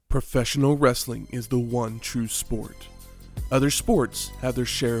Professional wrestling is the one true sport. Other sports have their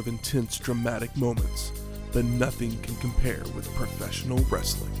share of intense, dramatic moments, but nothing can compare with professional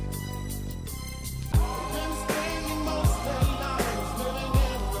wrestling.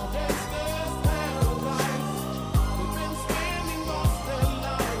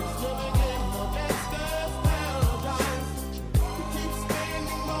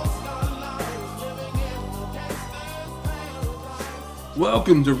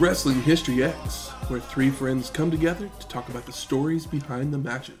 Welcome to Wrestling History X, where three friends come together to talk about the stories behind the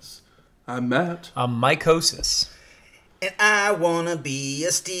matches. I'm Matt. I'm Mycosis. And I wanna be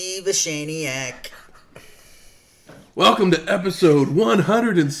a Steve Shaniac. Welcome to episode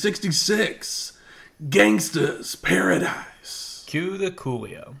 166, Gangsta's Paradise. Cue the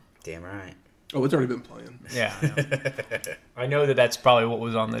Coolio. Damn right. Oh, it's already been playing. Yeah, I know that that's probably what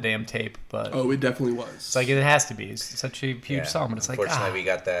was on the damn tape, but Oh, it definitely was. it's like it has to be. It's such a huge song, but it's like, unfortunately, we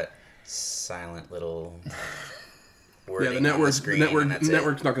got that silent little wording Yeah, the network's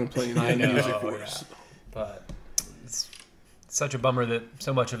not going to play I any know, music for us. but it's such a bummer that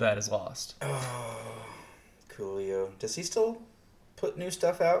so much of that is lost. Coolio. Does he still put new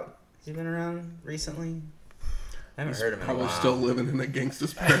stuff out? Has he been around recently? I haven't heard him in a Probably while. still living in a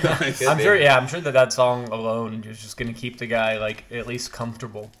Gangsta's Paradise. I'm sure that song alone is just going to keep the guy like at least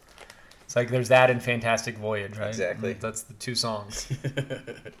comfortable. It's like there's that and Fantastic Voyage, right? Exactly. That's the two songs.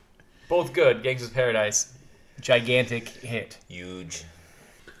 Both good. Gangsta's Paradise, gigantic hit. Huge.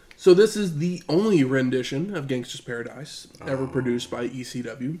 So this is the only rendition of Gangsta's Paradise ever produced by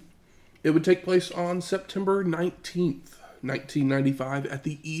ECW. It would take place on September 19th, 1995 at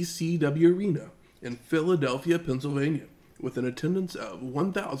the ECW Arena in Philadelphia, Pennsylvania, with an attendance of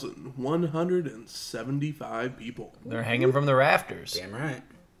 1,175 people. They're hanging from the rafters. Damn right.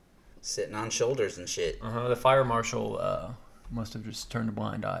 Sitting on shoulders and shit. The fire marshal must have just turned a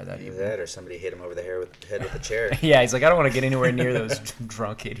blind eye that Either evening. that or somebody hit him over the head with a chair. Yeah, he's like, I don't want to get anywhere near those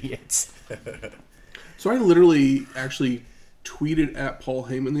drunk idiots. So I literally actually tweeted at Paul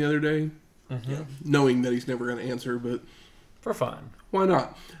Heyman the other day, knowing that he's never going to answer, but For fun. why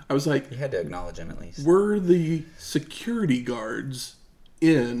not? I was like, You had to acknowledge him at least. were the security guards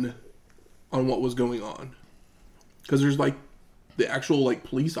in on what was going on? Because there's like the actual like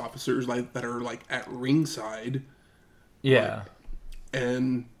police officers like that are like at ringside, Yeah.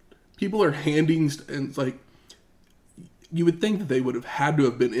 and people are handing and it's like you would think that they would have had to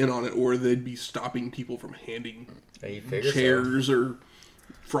have been in on it, or they'd be stopping people from handing You figure chairs or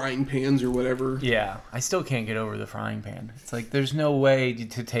frying pans or whatever. Yeah. I still can't get over the frying pan. It's like, there's no way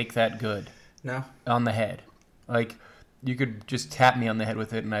to take that good No. on the head. Like, you could just tap me on the head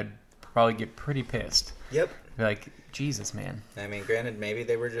with it and I'd probably get pretty pissed. Yep. Be like, Jesus, man. I mean, granted, maybe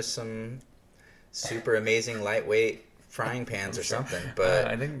they were just some super amazing lightweight frying pans or something, but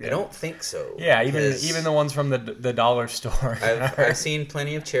I think- don't think so. Yeah, because even the ones from the dollar store. I've seen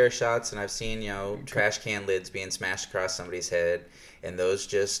plenty of chair shots, and I've seen trash can lids being smashed across somebody's head, and those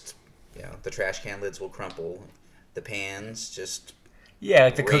just the trash can lids will crumple, the pans just Yeah,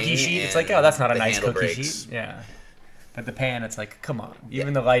 like the cookie ring sheet. It's and like, oh, that's not a the nice handle cookie breaks. sheet. Yeah. But the pan, it's like, come on.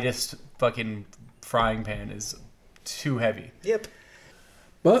 Even the lightest fucking frying pan is too heavy. Yep.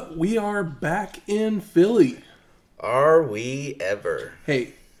 But we are back in Philly. Are we ever?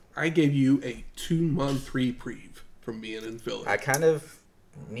 Hey, I gave you a 2-month reprieve from being in Philly. I kind of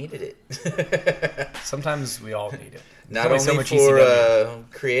needed it. Sometimes we all need it. Not There's only much for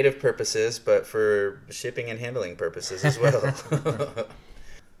ECW. creative purposes, but for shipping and handling purposes as well.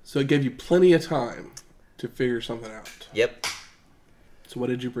 So it gave you plenty of time to figure something out. Yep. So what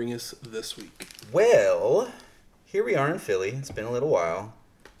did you bring us this week? Well, here we are in Philly. It's been a little while.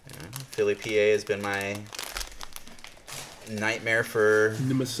 Philly, PA has been my nightmare for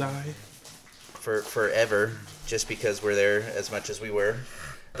Nemesis. forever, just because we're there as much as we were.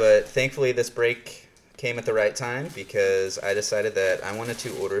 But thankfully, this break came at the right time because I decided that I wanted to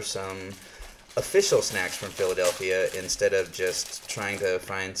order some official snacks from Philadelphia instead of just trying to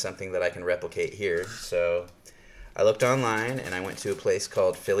find something that I can replicate here. So I looked online and I went to a place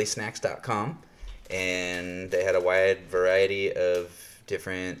called phillysnacks.com, and they had a wide variety of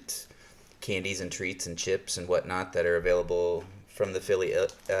different candies and treats and chips and whatnot that are available from the Philly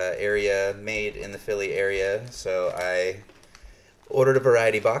area, made in the Philly area. So I ordered a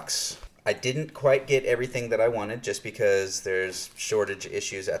variety box. I didn't quite get everything that I wanted just because there's shortage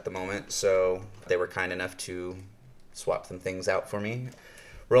issues at the moment, so they were kind enough to swap some things out for me.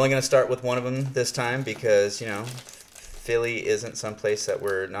 We're only going to start with one of them this time because, Philly isn't someplace that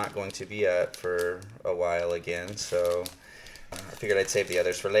we're not going to be at for a while again, so I figured I'd save the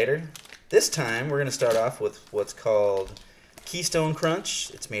others for later. This time, we're going to start off with what's called Keystone Crunch.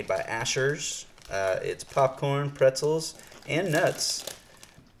 It's made by Asher's. It's popcorn, pretzels, and nuts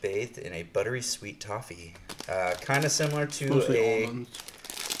bathed in a buttery sweet toffee. Kind of similar to Mostly a almonds.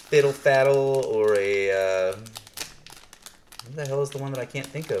 Fiddle Faddle or a... what the hell is the one that I can't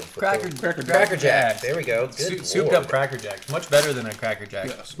think of? Cracker Cracker Jack. There we go. Good Souped Lord. up Cracker Jack. Much better than a Cracker Jack.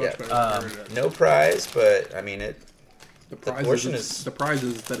 Yes, much Yeah. better. than Cracker Jack. No prize, but I mean it. The prize portion is is- the prize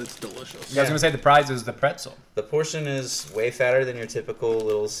is that it's delicious. I was gonna say the prize is the pretzel. The portion is way fatter than your typical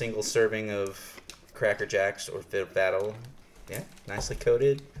little single serving of Cracker Jacks or Fiddle Faddle. Yeah, nicely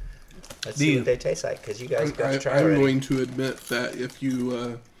coated. Let's see what they taste like, because you guys got to try I'm already. going to admit that if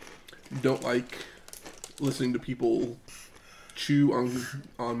you don't like listening to people chew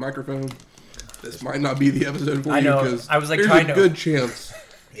on microphone, this might not be the episode for I you know. because I was, like, there's trying a to- good chance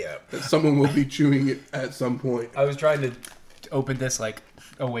Yeah. that someone will be chewing it at some point. I was trying to open this like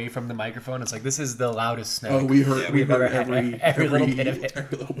away from the microphone. It's like this is the loudest snake. Oh, we heard, Yeah, we we've heard ever had every little bit of it.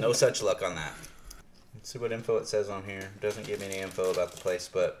 every little No such luck on that. Let's see what info it says on here. It doesn't give me any info about the place,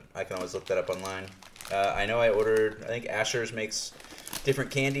 but I can always look that up online. I know I ordered, I think Asher's makes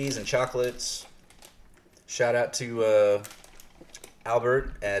different candies and chocolates. Shout out to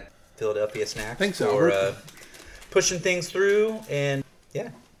Albert at Philadelphia Snacks Thanks, for Albert. pushing things through. And yeah,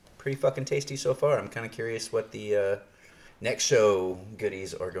 pretty fucking tasty so far. I'm kind of curious what the next show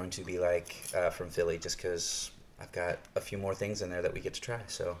goodies are going to be like from Philly, just because I've got a few more things in there that we get to try.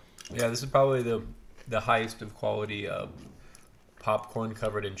 So Yeah, this is probably the highest of quality popcorn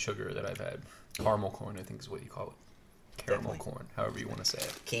covered in sugar that I've had. Caramel corn, I think is what you call it. Caramel Definitely. corn, however you want to say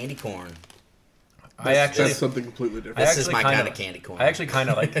it. candy corn. I actually, That's something completely different. This is actually my kinda- kind of candy corn. I actually kind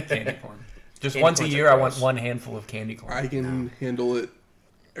of like candy corn. Just Candy once a corns are year, I want gross. one handful of candy corn. I can handle it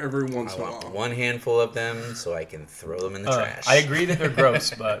every once I in a want while. one handful of them so I can throw them in the trash. I agree that they're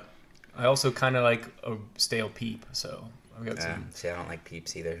gross, but I also kind of like a stale peep. So I've got some. See, I don't like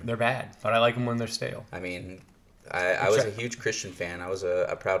Peeps either. They're bad, but I like them when they're stale. I mean, I was a huge Christian fan. I was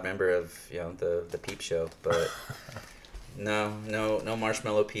a proud member of the Peep Show, but no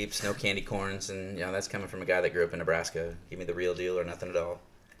marshmallow Peeps, no candy corns, and that's coming from a guy that grew up in Nebraska. Give me the real deal or nothing at all.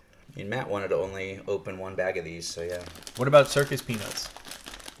 I mean, Matt wanted to only open one bag of these, so yeah, What about circus peanuts?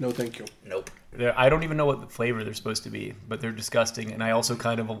 No, thank you. nope. I don't even know what the flavor they're supposed to be, but they're disgusting, and I also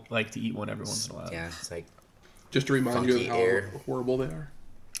kind of like to eat one every once in a while. Yeah, it's like Just to remind you of Funky how air. horrible they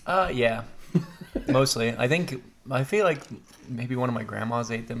are. Yeah, mostly. I feel like maybe one of my grandmas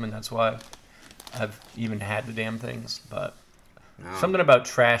ate them, and that's why I've even had the damn things. But no. something about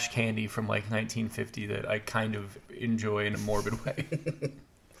trash candy from like 1950 that I kind of enjoy in a morbid way.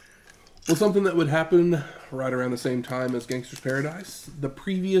 Well, something that would happen right around the same time as Gangster's Paradise, the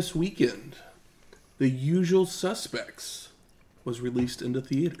previous weekend, The Usual Suspects was released into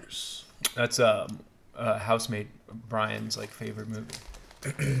theaters. That's housemate Brian's like favorite movie.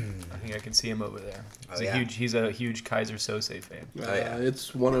 I think I can see him over there. He's a huge Kaiser Sose fan. yeah.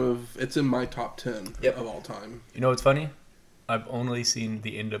 It's in my top 10 Yep. of all time. You know what's funny? I've only seen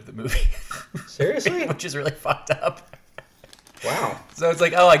the end of the movie. Seriously? Which is really fucked up. Wow. So it's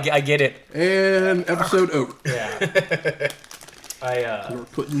like, oh, I get it. And episode over. Yeah. We're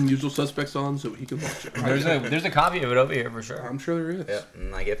putting Usual Suspects on so he can watch it. There's a copy of it over here for sure. I'm sure there is. Yep.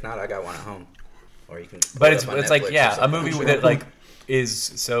 And like if not, I got one at home, or you can. pull But it it's up on like Netflix or yeah, a something. movie that like is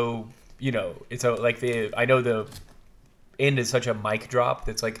so it's I know the end is such a mic drop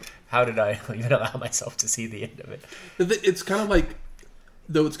that's like, how did I even allow myself to see the end of it? It's kind of like,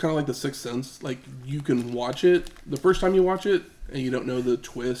 though it's kind of like The Sixth Sense. Like, you can watch it, the first time you watch it, and you don't know the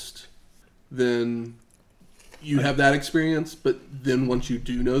twist, then you have that experience. But then once you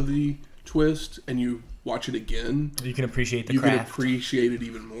do know the twist, and you watch it again, You can appreciate the you can craft. appreciate it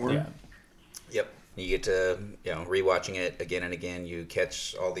even more. Yeah. Yep. You get to, rewatching it again and again. You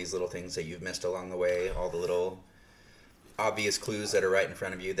catch all these little things that you've missed along the way, all the little obvious clues that are right in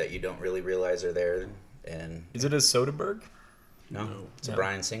front of you that you don't really realize are there. And Is it a Soderbergh? no, it's a No.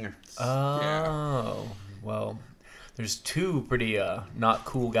 Bryan Singer. Oh, well, there's two pretty not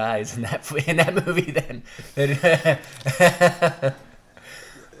cool guys in that movie. Then,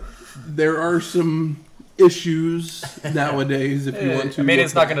 There are some issues nowadays if you want to. I mean, look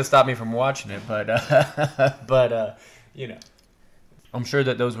it's not back. going to stop me from watching it, but I'm sure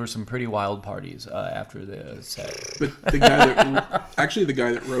that those were some pretty wild parties after the set. But the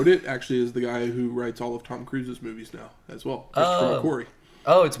guy that wrote it actually is the guy who writes all of Tom Cruise's movies now as well. Christopher McQuarrie.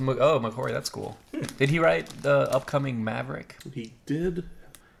 Oh, it's McCory. That's cool. Did he write the upcoming Maverick? He did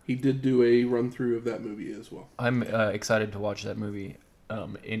do a run through of that movie as well. I'm excited to watch that movie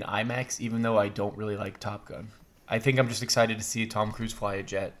in IMAX, even though I don't really like Top Gun. I think I'm just excited to see Tom Cruise fly a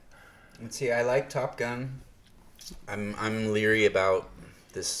jet. Let's see, I like Top Gun. I'm leery about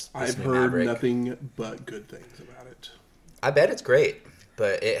this I've new heard Maverick. nothing but good things about it. I bet it's great,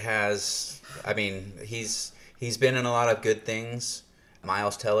 but it has. I mean, he's been in a lot of good things.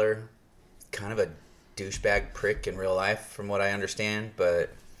 Miles Teller, kind of a douchebag prick in real life, from what I understand, but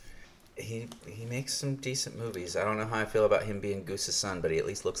he makes some decent movies. I don't know how I feel about him being Goose's son, but he at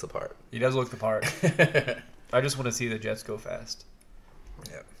least looks the part. He does look the part. I just want to see the jets go fast.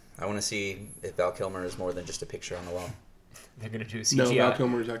 Yeah, I want to see if Val Kilmer is more than just a picture on the wall. They're gonna do CGI. No, Val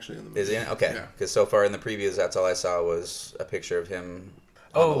Kilmer is actually in the movie. Is he? Okay, Yeah. because so far in the previews, that's all I saw was a picture of him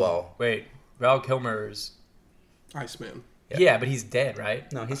on the wall. Wait, Val Kilmer's. Iceman. Yeah, but he's dead,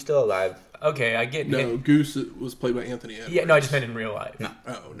 right? No, he's still alive. Okay, I get. No, Goose was played by Anthony Edwards. Yeah, no, I just meant in real life. No,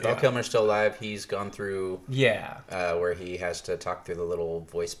 Oh, no. Val Kilmer's still alive. He's gone through Yeah. where he has to talk through the little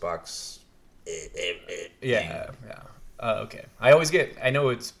voice box. Yeah. Okay. I know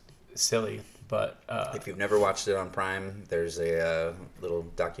it's silly, but If you've never watched it on Prime, there's a little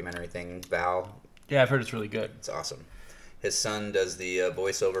documentary thing, Val. yeah, I've heard it's really good. It's awesome. His son does the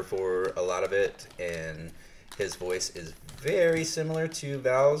voiceover for a lot of it, and his voice is very similar to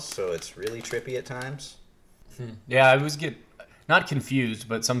Val's, so it's really trippy at times. Yeah, I always get not confused,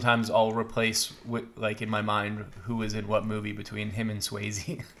 but sometimes I'll replace like in my mind who was in what movie between him and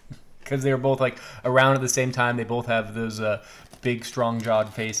Swayze, because they were both like around at the same time. They both have those big,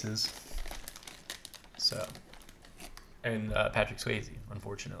 strong-jawed faces. So, and Patrick Swayze,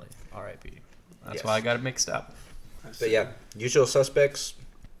 unfortunately, R.I.P. That's Yes. why I got it mixed up. But yeah, Usual Suspects,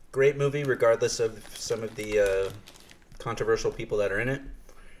 great movie, regardless of some of the controversial people that are in it.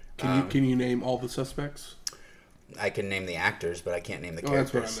 Can you name all the suspects? I can name the actors, but I can't name the Oh,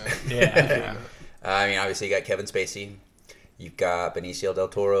 that's characters. what I meant. Yeah. I mean, obviously, you got Kevin Spacey. You've got Benicio del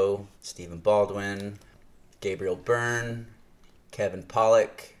Toro, Stephen Baldwin, Gabriel Byrne, Kevin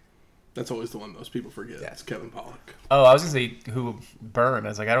Pollak. That's always the one most people forget. Yeah. It's Kevin Pollak. Oh, I was gonna say who Byrne. I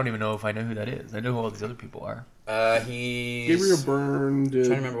was like, I don't even know if I know who that is. I know who all these other people are. He's... Gabriel Byrne I'm did trying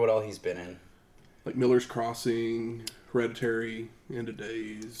to remember what all he's been in. like Miller's Crossing, Hereditary, End of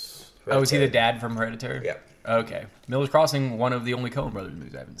Days. Oh, is he the dad from Hereditary? Yeah. Okay. Miller's Crossing, one of the only Coen Brothers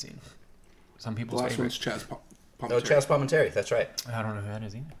movies I haven't seen. Some The people's last favorite. one's Chaz Palminteri. Oh, Chaz Palminteri. That's right. I don't know who that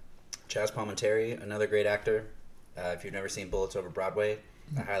is either. Chaz Palminteri, another great actor. If you've never seen Bullets Over Broadway,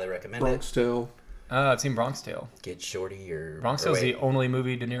 I highly recommend Bronx Tale. I've seen Bronx Tale. it. Get Shorty or... Bronx or Tale's wait, the only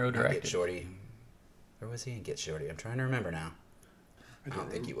movie De Niro not directed. Get Shorty. Or was he in Get Shorty? I'm trying to remember now. I don't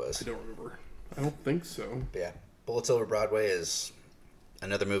think he was. I don't remember. I don't think so. But yeah, Bullets Over Broadway is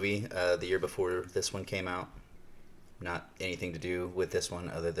another movie the year before this one came out. Not anything to do with this one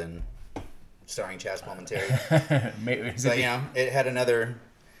other than starring Chaz Palminteri. Maybe- is So, it you know, it had another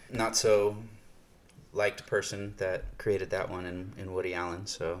not so liked person that created that one in Woody Allen.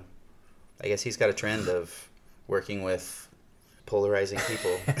 So I guess he's got a trend of working with polarizing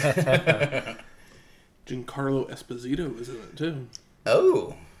people. Giancarlo Esposito is in it too.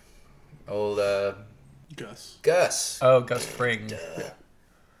 Oh, old Gus. Gus. Oh, Gus Fring.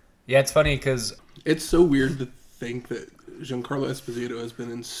 Yeah, it's funny because It's so weird to think that Giancarlo Esposito has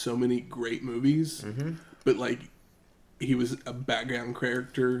been in so many great movies, but like he was a background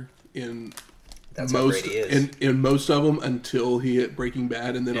character in That's how most great he is. in most of them until he hit Breaking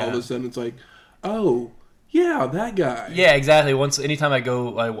Bad, and then all of Yeah. a sudden it's like, oh yeah, that guy. yeah, exactly. Anytime I go,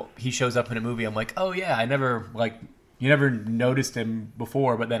 like, he shows up in a movie, I'm like, oh yeah, you never noticed him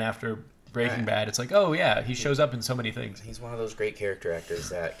before, but then after Breaking Right. Bad, it's like, oh yeah, he shows up in so many things. He's one of those great character actors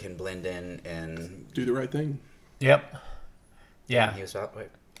that can blend in and Do the right thing. Yep. Yeah. he was out. Wait,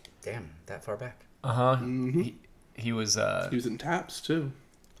 damn, that far back. Uh huh. Mm-hmm. He was. He was in Taps too.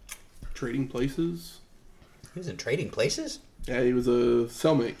 Trading Places. He was in Trading Places. Yeah, he was a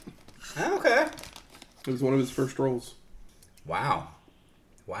cellmate. Oh, okay. It was one of his first roles. Wow.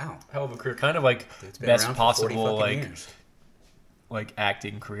 Hell of a career, kind of like Dude's been best around for 40 possible fucking like years. like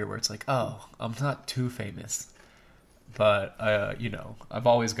acting career where it's like, oh, I'm not too famous, but I've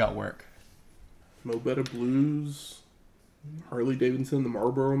always got work. Mo Better Blues. Harley Davidson, The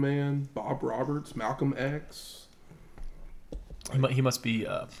Marlboro Man. Bob Roberts, Malcolm X. He must be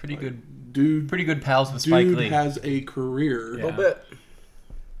pretty good, Dude, pretty good pals with Spike dude Lee. has a career Yeah. A little bit.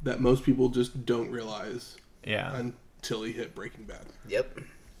 that most people just don't realize Yeah. until he hit Breaking Bad. Yep.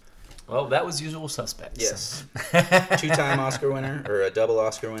 Well, that was Usual Suspects. Yes. Two-time Oscar winner, or a double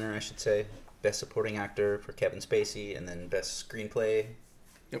Oscar winner, I should say. Best Supporting Actor for Kevin Spacey, and then Best Screenplay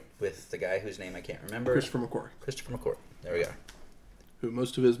Yep. with the guy whose name I can't remember. Christopher McQuarrie, Christopher McQuarrie. There we go. who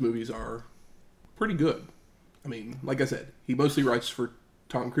most of his movies are pretty good. I mean, like I said, he mostly writes for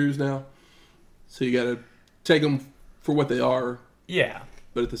Tom Cruise now, so you got to take them for what they are, Yeah.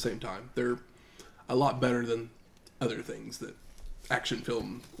 but at the same time, they're a lot better than other things that action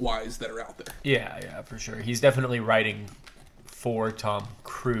film wise that are out there. Yeah, for sure. He's definitely writing for Tom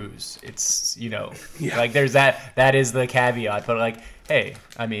Cruise. It's, like there's that is the caveat, but like, hey,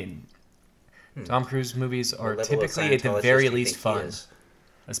 I mean, Tom Cruise movies are typically at the very least fun,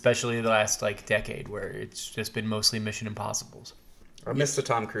 especially the last like decade where it's just been mostly Mission Impossibles. I miss the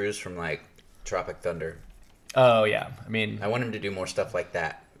Tom Cruise from like Tropic Thunder. Oh yeah, I mean, I want him to do more stuff like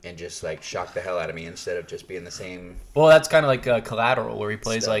that and just like shock the hell out of me instead of just being the same. Well, that's kind of like Collateral, where he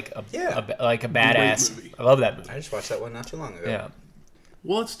plays like a badass. Movie. I love that movie. I just watched that one not too long ago. Yeah.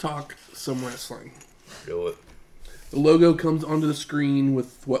 Well, let's talk some wrestling. Do it. The logo comes onto the screen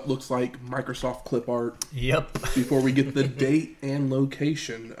with what looks like Microsoft clip art. Yep. Before we get the date and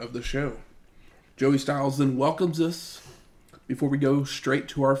location of the show. Joey Styles then welcomes us before we go straight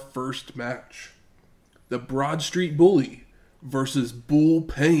to our first match. The Broad Street Bully versus Bull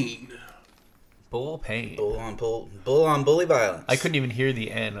Payne. Bull Payne. Bull on bully violence. I couldn't even hear the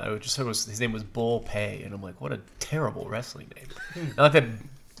end. I just heard his name was Bull Pay, and I'm like, what a terrible wrestling name. Not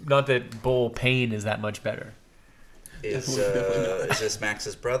that Bull Payne is that much better. Is this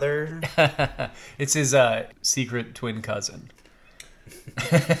Max's brother? It's his secret twin cousin.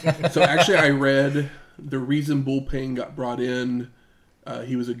 So actually, I read the reason Bull Payne got brought in.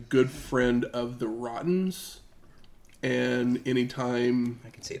 He was a good friend of the Rottens, and anytime I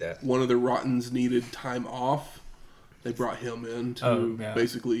can see that one of the Rottens needed time off, they brought him in to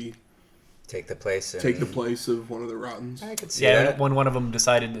basically take the place of one of the Rottens. I could see that. When one of them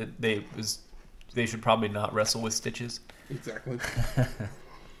decided that they should probably not wrestle with stitches. Exactly.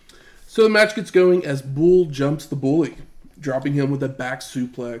 So the match gets going as Bull jumps the bully, dropping him with a back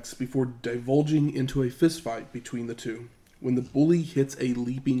suplex before divulging into a fistfight between the two, when the bully hits a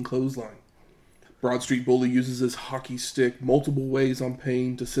leaping clothesline. Broad Street Bully uses his hockey stick multiple ways on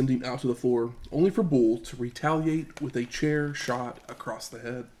Payne to send him out to the floor, only for Bull to retaliate with a chair shot across the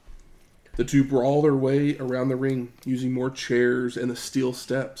head. The two brawl their way around the ring, using more chairs and the steel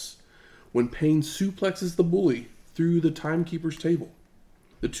steps, when Payne suplexes the bully through the timekeeper's table.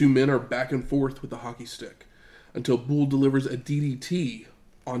 The two men are back and forth with the hockey stick, until Bull delivers a DDT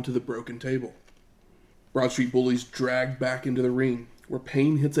onto the broken table. Broad Street Bully's dragged back into the ring, where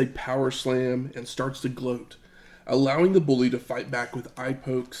Payne hits a power slam and starts to gloat, allowing the bully to fight back with eye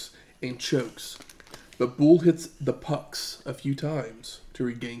pokes and chokes. But Bull hits the pucks a few times to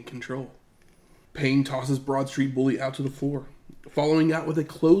regain control. Payne tosses Broad Street Bully out to the floor, following out with a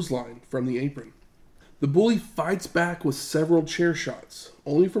clothesline from the apron. The bully fights back with several chair shots,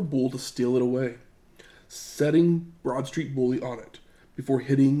 only for Bull to steal it away, setting Broad Street Bully on it, before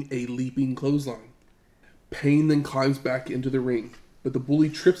hitting a leaping clothesline. Payne then climbs back into the ring, but the bully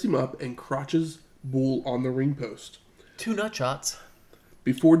trips him up and crotches Bull on the ring post. 2 nut shots.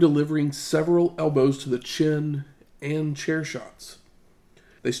 Before delivering several elbows to the chin and chair shots.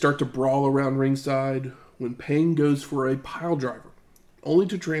 They start to brawl around ringside when Payne goes for a pile driver, only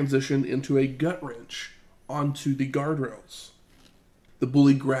to transition into a gut wrench onto the guardrails. The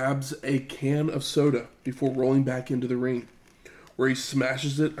bully grabs a can of soda before rolling back into the ring, where he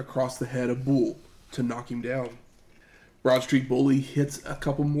smashes it across the head of Bull to knock him down. Broad Street Bully hits a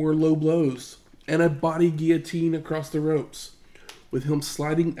couple more low blows and a body guillotine across the ropes, with him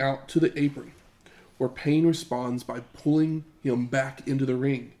sliding out to the apron, where Payne responds by pulling him back into the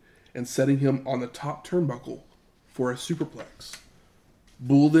ring and setting him on the top turnbuckle for a superplex.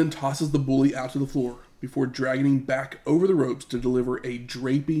 Bull then tosses the bully out to the floor before dragging him back over the ropes to deliver a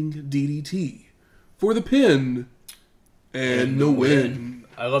draping DDT for the pin and the win.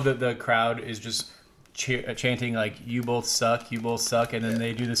 I love that the crowd is just chanting like "You both suck, and then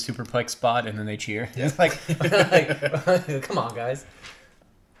they do the superplex spot and then they cheer. Yeah. like, come on, guys.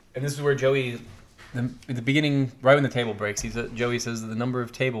 And this is where Joey, at the beginning, right when the table breaks, Joey says that the number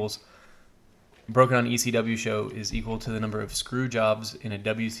of tables broken on ECW show is equal to the number of screw jobs in a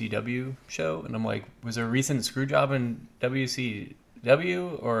WCW show. And I'm like, was there a recent screw job in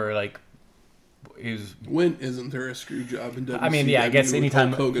WCW? Or like, when isn't there a screw job in WCW? I mean, yeah, I guess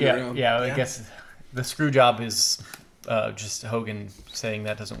anytime. Yeah, I guess the screw job is just Hogan saying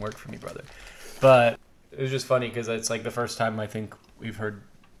that doesn't work for me, brother. But it was just funny because it's like the first time I think we've heard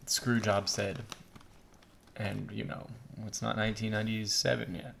screw job said. And, it's not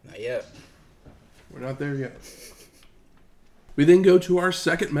 1997 yet. Not yet. We're not there yet. We then go to our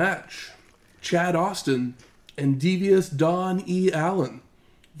second match. Chad Austin and Devious Don E. Allen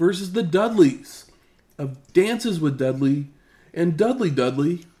versus the Dudleys of Dances with Dudley and Dudley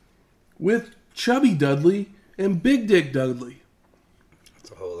Dudley with Chubby Dudley and Big Dick Dudley.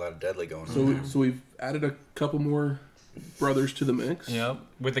 That's a whole lot of Dudley going on. So we've added a couple more brothers to the mix. Yeah,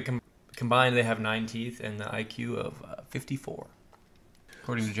 with the Combined, they have 9 teeth and the IQ of 54,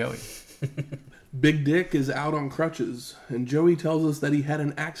 according to Joey. Big Dick is out on crutches, and Joey tells us that he had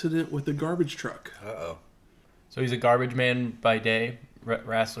an accident with the garbage truck. Uh-oh. So he's a garbage man by day,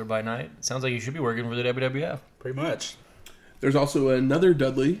 wrestler by night. Sounds like he should be working for the WWF. Pretty much. There's also another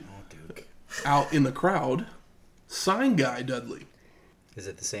Dudley Oh, Duke. out in the crowd, Sign Guy Dudley. Is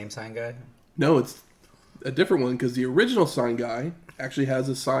it the same sign guy? No, it's a different one because the original Sign Guy actually has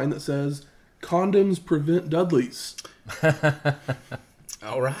a sign that says, "Condoms prevent Dudleys,"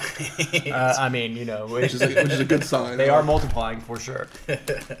 All right. I mean, you know, which is a good sign. they are multiplying for sure.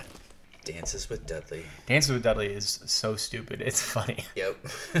 Dances with Dudley. Dances with Dudley is so stupid. It's funny. Yep.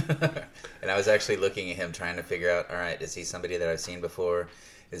 And I was actually looking at him trying to figure out, all right, is he somebody that I've seen before?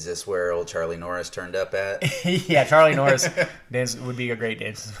 Is this where old Charlie Norris turned up at? Yeah, Charlie Norris would be a great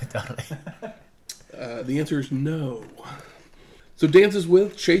Dances with Dudley. The answer is no. So Dances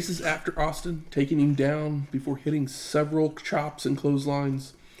with chases after Austin, taking him down before hitting several chops and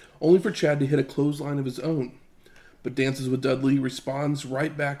clotheslines, only for Chad to hit a clothesline of his own. But Dances with Dudley responds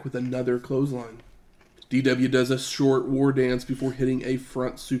right back with another clothesline. DW does a short war dance before hitting a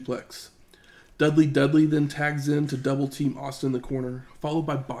front suplex. Dudley then tags in to double team Austin in the corner, followed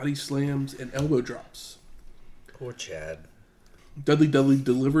by body slams and elbow drops. Poor Chad. Dudley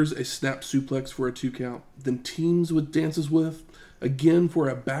delivers a snap suplex for a 2 count, then teams with Dances with again for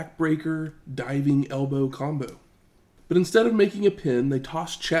a backbreaker diving elbow combo. But instead of making a pin, they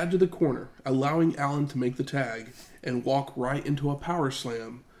toss Chad to the corner, allowing Allen to make the tag and walk right into a power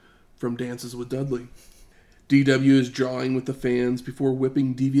slam from Dances with Dudley. DW is jawing with the fans before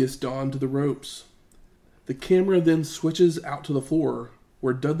whipping Devious Dawn to the ropes. The camera then switches out to the floor,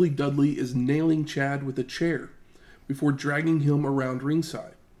 where Dudley is nailing Chad with a chair before dragging him around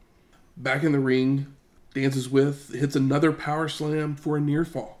ringside. Back in the ring, Dances with hits another power slam for a near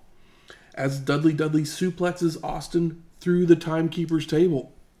fall, as Dudley suplexes Austin through the timekeeper's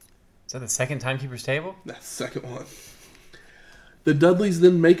table. Is that the second timekeeper's table? That's the second one. The Dudleys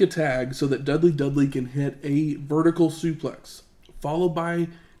then make a tag so that Dudley can hit a vertical suplex, followed by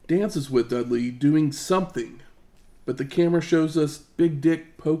Dances with Dudley doing something, but the camera shows us Big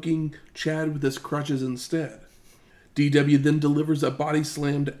Dick poking Chad with his crutches instead. DW then delivers a body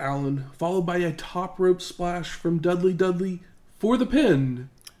slam to Allen, followed by a top rope splash from Dudley for the pin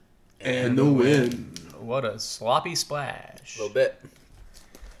and the win. What a sloppy splash! A little bit.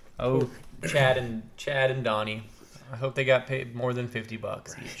 Oh, Chad and Donnie. I hope they got paid more than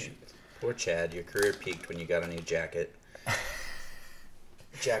 $50 each. Poor Chad. Your career peaked when you got a new jacket.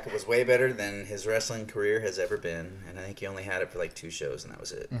 Jacket was way better than his wrestling career has ever been, and I think he only had it for like 2 shows, and that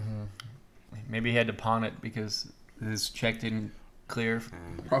was it. Mm-hmm. Maybe he had to pawn it because his check didn't clear.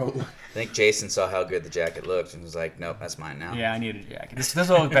 Probably. I think Jason saw how good the jacket looked and was like, nope, that's mine now. Yeah, I need a jacket. This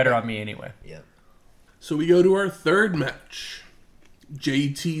will look better on me anyway. Yep. So we go to our third match.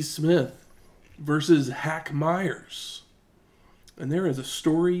 JT Smith versus Hack Myers. And there is a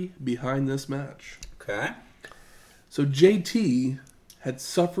story behind this match. Okay. So JT had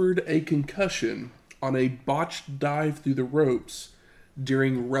suffered a concussion on a botched dive through the ropes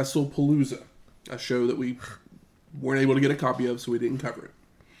during WrestlePalooza, a show that we weren't able to get a copy of, so we didn't cover it.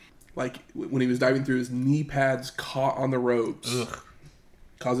 Like, when he was diving through, his knee pads caught on the ropes,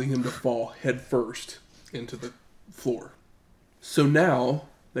 causing him to fall head first into the floor. So now,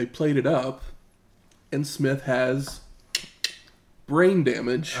 they played it up, and Smith has brain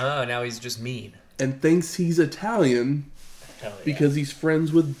damage. Oh, now he's just mean. And thinks he's Italian because he's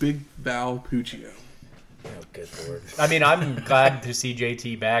friends with Big Val Puccio. Oh, good Lord. I mean, I'm glad to see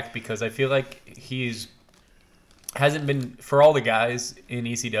JT back because I feel like hasn't been, for all the guys in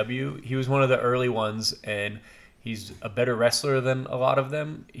ECW, he was one of the early ones, and he's a better wrestler than a lot of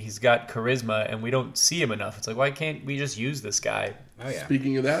them. He's got charisma, and we don't see him enough. It's like, why can't we just use this guy? Oh, yeah.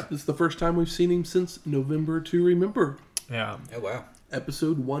 Speaking of that, this is the first time we've seen him since November to Remember. Yeah. Oh, wow.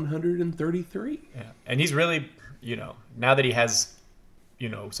 Episode 133. Yeah. And he's really, now that he has,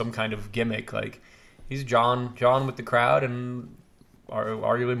 some kind of gimmick, like, he's John with the crowd and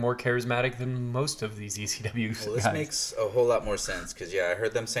arguably more charismatic than most of these ECW Well, this guys. makes a whole lot more sense because, I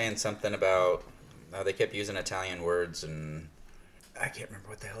heard them saying something about how they kept using Italian words and I can't remember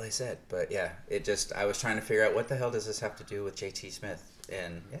what the hell they said. But, I was trying to figure out what the hell does this have to do with JT Smith.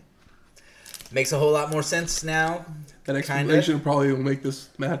 And, makes a whole lot more sense now. That explanation probably will make this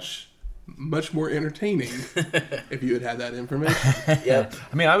match much more entertaining if you had that information. Yep.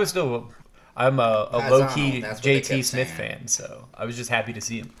 I mean, I'm a low-key That's what they JT kept Smith saying. fan, so I was just happy to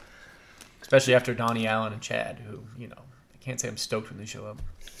see him. Especially after Donnie Allen and Chad, who, I can't say I'm stoked when they show up.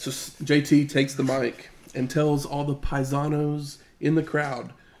 So JT takes the mic and tells all the paisanos in the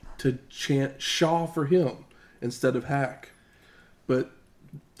crowd to chant Shaw for him instead of Hack. But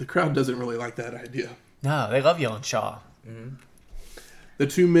the crowd doesn't really like that idea. No, they love yelling Shaw. Mm-hmm. The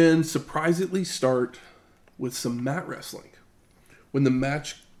two men surprisingly start with some mat wrestling when the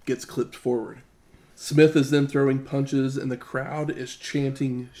match gets clipped forward. Smith is then throwing punches and the crowd is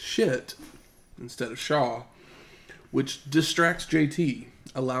chanting shit instead of Shaw, which distracts JT,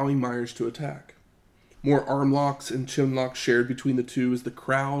 allowing Myers to attack. More arm locks and chin locks shared between the two as the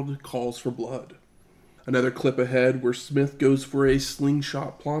crowd calls for blood. Another clip ahead where Smith goes for a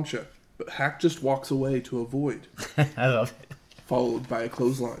slingshot plancha, but Hack just walks away to avoid, I love it. followed by a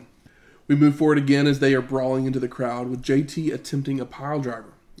clothesline. We move forward again as they are brawling into the crowd with JT attempting a pile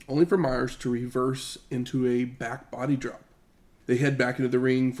driver, only for Myers to reverse into a back body drop. They head back into the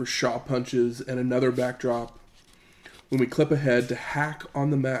ring for Shaw punches and another backdrop when we clip ahead to Hack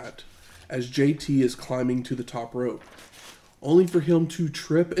on the mat as JT is climbing to the top rope, only for him to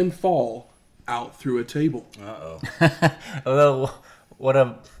trip and fall out through a table. Uh-oh. What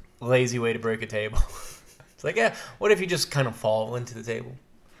a lazy way to break a table. It's like, yeah, what if you just kind of fall into the table?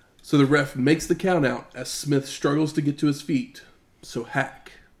 So the ref makes the count out as Smith struggles to get to his feet. So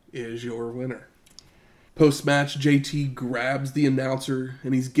Hack is your winner. Post-match, JT grabs the announcer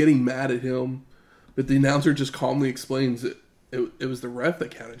and he's getting mad at him. But the announcer just calmly explains that it was the ref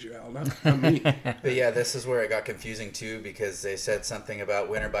that counted you out, not me. But yeah, this is where it got confusing too, because they said something about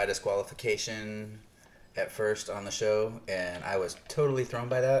winner by disqualification at first on the show, and I was totally thrown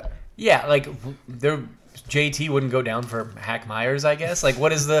by that. Yeah, like JT wouldn't go down for Hack Myers, I guess. Like,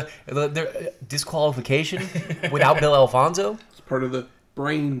 what is the disqualification without Bill Alfonso? It's part of the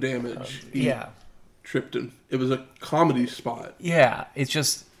brain damage. He Yeah, tripped and it was a comedy spot. yeah. It's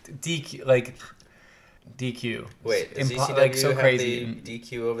just DQ. Wait, does ECW like so have crazy? the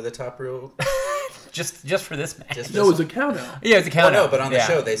DQ over the top rule? just for this match. Just No, it was a count out. Yeah, it's a count. No, but on the yeah.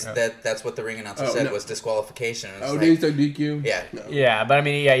 show, that's what the ring announcer Oh, said no. was disqualification. And it's Oh, like, did he say DQ? Yeah. No. Yeah, but I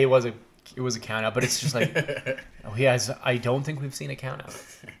mean, yeah, it was a count out, but it's just like, oh, he has. I don't think we've seen a count out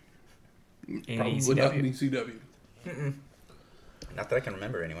in Probably not in ECW. ECW. Not that I can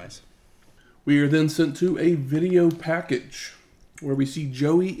remember, anyways. We are then sent to a video package where we see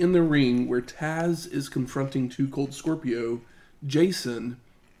Joey in the ring where Taz is confronting Too Cold Scorpio, Jason,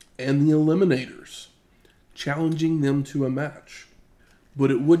 and the Eliminators, challenging them to a match.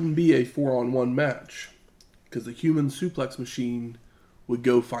 But it wouldn't be a 4-on-1 match, because the human suplex machine would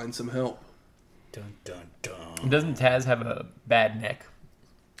go find some help. Dun, dun, dun. Doesn't Taz have a bad neck?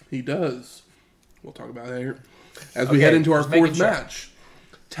 He does. We'll talk about that here. As we head Okay, into our just making fourth sure. match,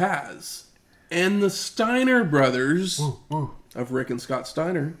 Taz and the Steiner brothers of Rick and Scott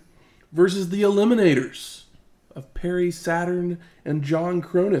Steiner versus the Eliminators of Perry Saturn and John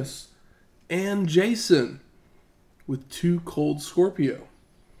Cronus and Jason with Too Cold Scorpio.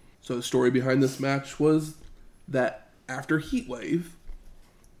 So the story behind this match was that after Heatwave,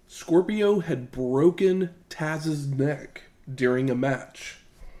 Scorpio had broken Taz's neck during a match,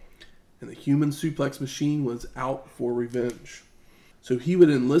 and the human suplex machine was out for revenge. So he would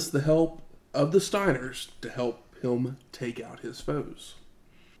enlist the help of the Steiners to help him take out his foes.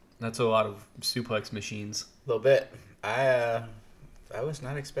 That's a lot of suplex machines. A little bit. I was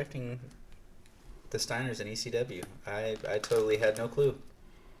not expecting the Steiners in ECW. I totally had no clue.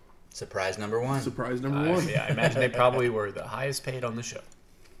 Surprise number one. Surprise number one. Yeah, I imagine they probably were the highest paid on the show.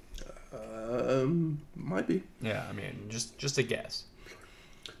 Might be. Yeah, I mean, just a guess.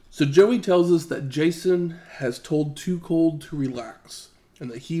 So Joey tells us that Jason has told Too Cold to relax and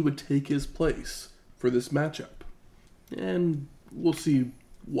that he would take his place for this matchup. And we'll see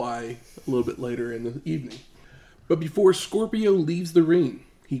why a little bit later in the evening. But before Scorpio leaves the ring,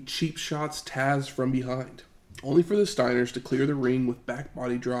 he cheap shots Taz from behind, only for the Steiners to clear the ring with back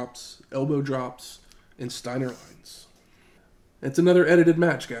body drops, elbow drops, and Steiner lines. It's another edited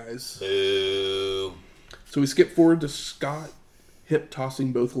match, guys. Boo. So we skip forward to Scott hip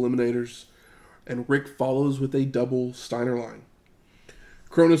tossing both Eliminators, and Rick follows with a double Steiner line.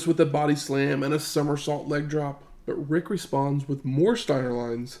 Cronus with a body slam and a somersault leg drop, but Rick responds with more Steiner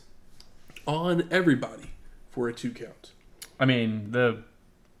lines on everybody for a 2 count. I mean, the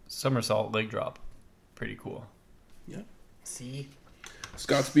somersault leg drop, pretty cool. Yeah. See?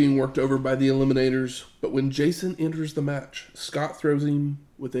 Scott's being worked over by the Eliminators, but when Jason enters the match, Scott throws him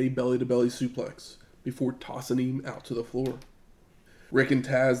with a belly-to-belly suplex before tossing him out to the floor. Rick and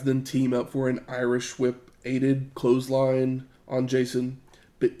Taz then team up for an Irish whip-aided clothesline on Jason,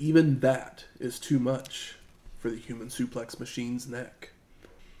 but even that is too much for the human suplex machine's neck.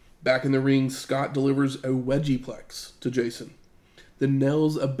 Back in the ring, Scott delivers a wedgieplex to Jason, then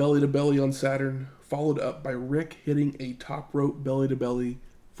nails a belly-to-belly on Saturn, followed up by Rick hitting a top rope belly-to-belly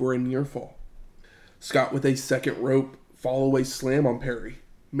for a near fall. Scott with a second rope fall-away slam on Perry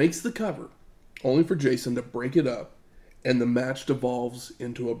makes the cover, only for Jason to break it up, and the match devolves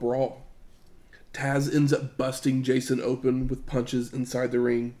into a brawl. Taz ends up busting Jason open with punches inside the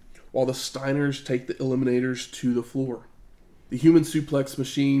ring, while the Steiners take the Eliminators to the floor. The human suplex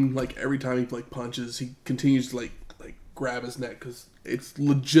machine, like every time he punches, he continues to like grab his neck because it's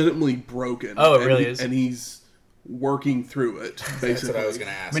legitimately broken. Oh, it really is. And he's working through it. Basically, That's what I was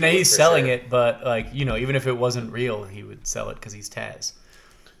gonna ask. I mean, he's selling it, but even if it wasn't real, he would sell it because he's Taz.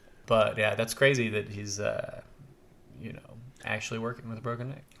 But yeah, that's crazy that he's actually working with a broken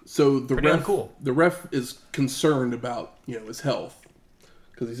neck. So the the ref is concerned about his health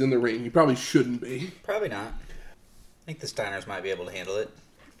because he's in the ring. He probably shouldn't be. Probably not. I think the Steiners might be able to handle it.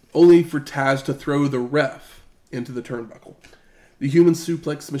 Only for Taz to throw the ref into the turnbuckle. The human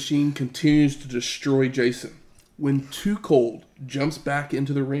suplex machine continues to destroy Jason when Too Cold jumps back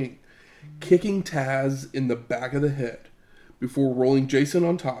into the ring, kicking Taz in the back of the head before rolling Jason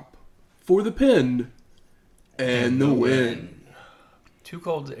on top for the pin and the win. Too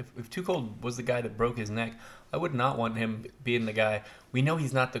Cold. If Too Cold was the guy that broke his neck, I would not want him being the guy. We know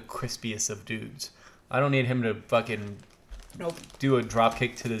he's not the crispiest of dudes. I don't need him to fucking do a drop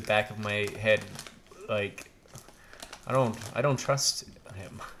kick to the back of my head. Like, I don't trust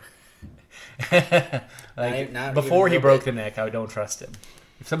him. Like, before he broke the neck, I don't trust him.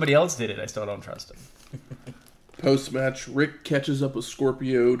 If somebody else did it, I still don't trust him. Post-match, Rick catches up with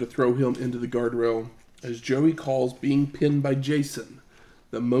Scorpio to throw him into the guardrail as Joey calls being pinned by Jason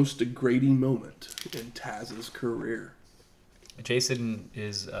the most degrading moment in Taz's career. Jason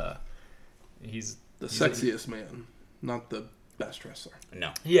is he's the sexiest man, not the best wrestler.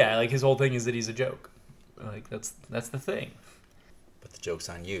 No. Yeah, like his whole thing is that he's a joke. Like that's the thing. But the joke's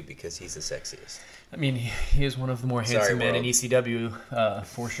on you because he's the sexiest. I mean, he is one of the more handsome men in ECW,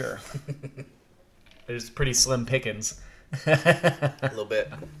 for sure. There's pretty slim pickings. A little bit.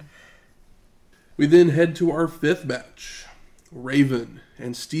 We then head to our fifth match. Raven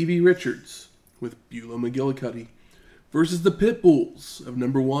and Stevie Richards with Beulah McGillicuddy versus the Pitbulls of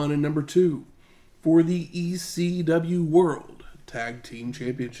number 1 and number 2 for the ECW World Tag Team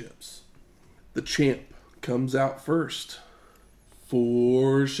Championships. The champ comes out first.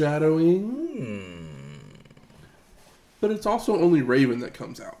 Foreshadowing. But it's also only Raven that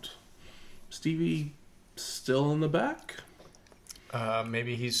comes out. Stevie still in the back?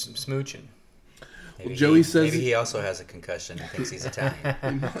 Maybe he's smooching. Maybe Joey says he also has a concussion and thinks he's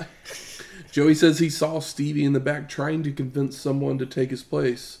Italian. Joey says he saw Stevie in the back trying to convince someone to take his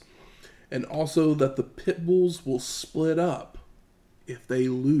place. And also that the Pitbulls will split up if they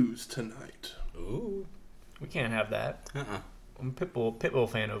lose tonight. Ooh. We can't have that. I'm a Pitbull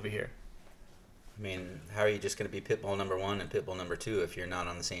fan over here. I mean, how are you just going to be Pitbull number 1 and Pitbull number 2 if you're not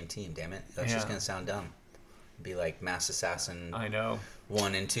on the same team? Damn it. That's just going to sound dumb. Be like Mass Assassin. I know.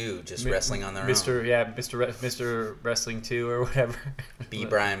 1 and 2 just wrestling on their own. Mr. Wrestling 2 or whatever. B.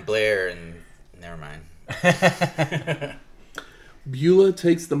 Brian Blair and never mind. Beulah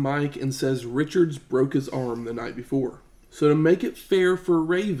takes the mic and says Richards broke his arm the night before. So to make it fair for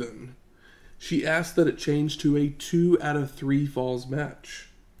Raven, she asked that it change to a 2 out of 3 falls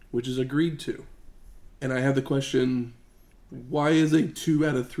match, which is agreed to. And I have the question, why is a 2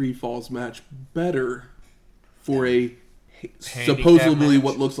 out of 3 falls match better for a supposedly match?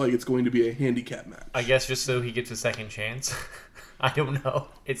 What looks like it's going to be a handicap match? I guess just so he gets a second chance. I don't know.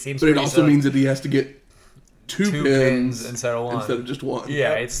 It seems. But it also means that he has to get two pins instead of just one.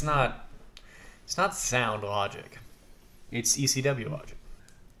 Yeah, it's not sound logic. It's ECW logic.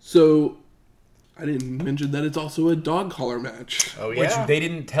 So I didn't mention that it's also a dog collar match. Oh yeah. Which they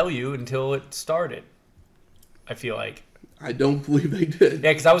didn't tell you until it started. I feel like. I don't believe they did.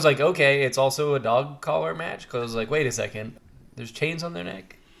 Yeah, because I was like, okay, it's also a dog collar match. Because I was like, wait a second, there's chains on their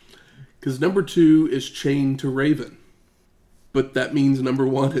neck. Because number 2 is chained to Raven, but that means number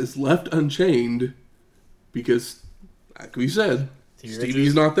 1 is left unchained because, like we said,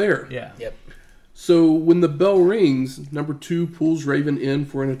 Stevie's not there. Yeah. Yep. So when the bell rings, number 2 pulls Raven in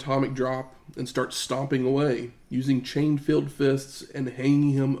for an atomic drop and starts stomping away, using chain-filled fists and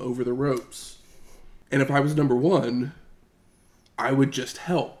hanging him over the ropes. And if I was number 1, I would just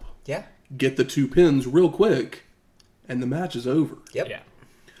help. Yeah. Get the 2 pins real quick, and the match is over. Yep. Yeah.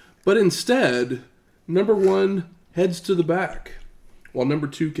 But instead, number 1 heads to the back, while number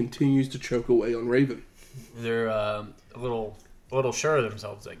 2 continues to choke away on Raven. They're a little sure of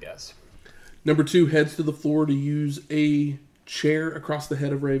themselves, I guess. Number 2 heads to the floor to use a chair across the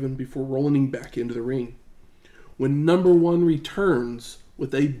head of Raven before rolling back into the ring. When number 1 returns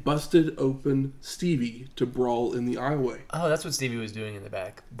with a busted open Stevie to brawl in the aisleway. Oh, that's what Stevie was doing in the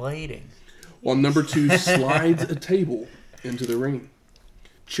back. Blading. While number 2 slides a table into the ring.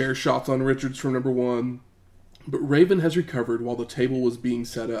 Chair shots on Richards from number 1, but Raven has recovered while the table was being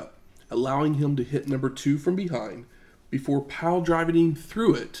set up, allowing him to hit number 2 from behind before pile driving him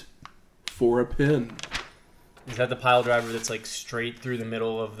through it for a pin. Is that the pile driver that's like straight through the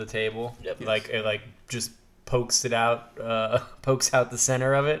middle of the table? Yep. Like it like just pokes out the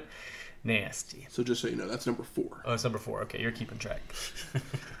center of it. Nasty. So just so you know, that's number 4. Oh, it's number 4. Okay, you're keeping track.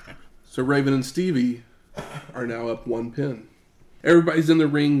 So Raven and Stevie are now up 1 pin. Everybody's in the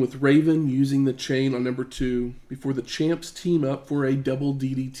ring with Raven using the chain on number 2 before the champs team up for a double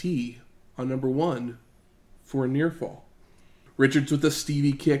DDT on number 1 for a near fall. Richards with a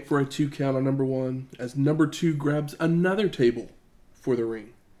Stevie kick for a 2 count on number 1 as number 2 grabs another table for the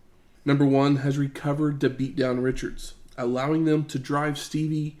ring. Number 1 has recovered to beat down Richards, allowing them to drive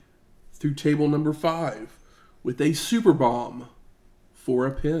Stevie through table number 5 with a super bomb for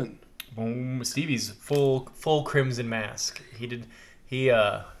a pin. Boom. Stevie's full crimson mask. He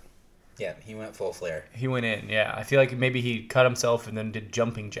went full flare. He went in, yeah. I feel like maybe he cut himself and then did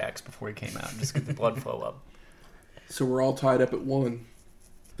jumping jacks before he came out, just get the blood flow up. So we're all tied up at 1.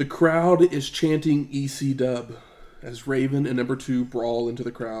 The crowd is chanting EC Dub as Raven and number 2 brawl into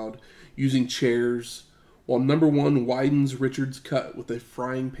the crowd using chairs, while number 1 widens Richards' cut with a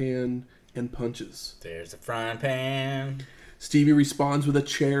frying pan and punches. There's the frying pan. Stevie responds with a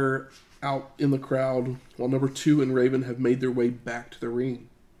chair out in the crowd, while number 2 and Raven have made their way back to the ring,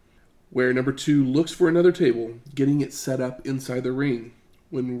 where number 2 looks for another table, getting it set up inside the ring,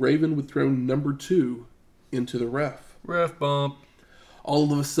 when Raven would throw number 2 into the ref. Ref bump.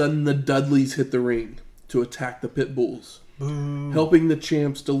 All of a sudden, the Dudleys hit the ring to attack the Pit Bulls, Boom. helping the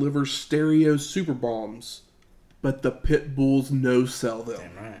champs deliver stereo super bombs, but the Pit Bulls no-sell them.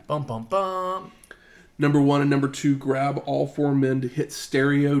 Damn right. Bum, bum, bum. Number 1 and number 2 grab all 4 men to hit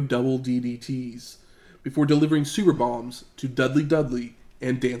stereo double DDTs before delivering super bombs to Dudley Dudley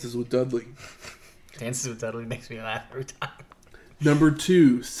and Dances with Dudley. Dances with Dudley makes me laugh every time. Number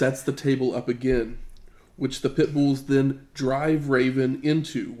 2 sets the table up again, which the Pit Bulls then drive Raven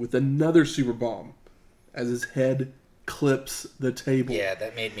into with another super bomb as his head clips the table. Yeah,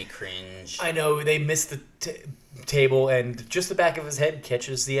 that made me cringe. I know, they missed the table, and just the back of his head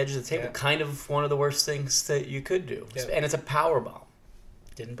catches the edge of the table. Yeah. Kind of one of the worst things that you could do. Yeah. And it's a power bomb.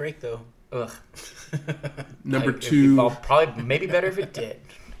 Didn't break though. Ugh. Number 2 Probably maybe better if it did.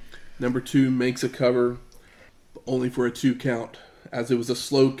 Number 2 makes a cover, but only for a 2 count, as it was a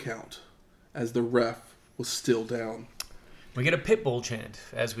slow count, as the ref was still down. We get a Pitbull chant,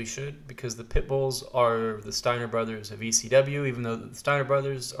 as we should, because the Pitbulls are the Steiner brothers of ECW, even though the Steiner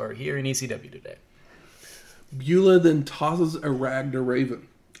brothers are here in ECW today. Beulah then tosses a rag to Raven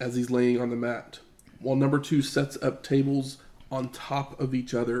as he's laying on the mat, while number 2 sets up tables on top of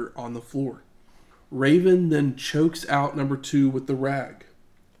each other on the floor. Raven then chokes out number 2 with the rag.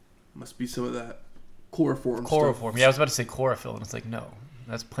 Must be some of that chloroform Chloroform. stuff. Yeah, I was about to say chlorophyll, and it's like, no,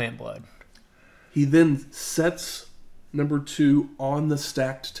 that's plant blood. He then sets number 2 on the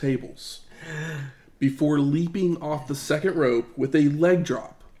stacked tables before leaping off the second rope with a leg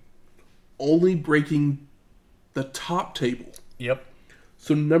drop, only breaking the top table. Yep.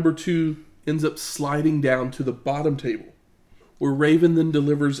 So number 2 ends up sliding down to the bottom table, where Raven then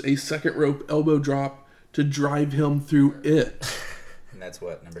delivers a second rope elbow drop to drive him through it. And that's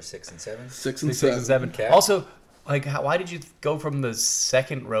what, number 6 and 7? 6 and 6 and 7. Okay. Also, like, why did you go from the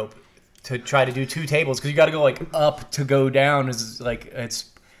second rope to try to do 2 tables? Because you got to go like up to go down. Is like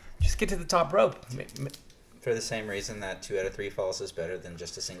it's just get to the top rope. For the same reason that 2 out of 3 falls is better than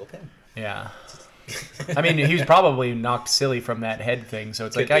just a single pin. Yeah. I mean, he was probably knocked silly from that head thing, so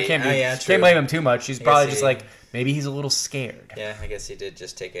it's Could like I be. can't Oh, yeah, true. can't blame him too much. He's I probably guess just he- like maybe he's a little scared. Yeah, I guess he did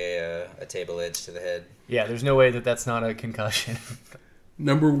just take a table edge to the head. Yeah, there's no way that that's not a concussion.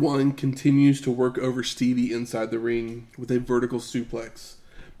 Number 1 continues to work over Stevie inside the ring with a vertical suplex,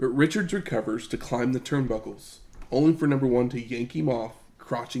 but Richards recovers to climb the turnbuckles, only for number 1 to yank him off,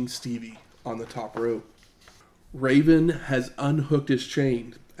 crotching Stevie on the top rope. Raven has unhooked his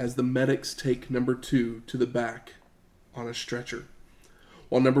chain as the medics take number 2 to the back on a stretcher,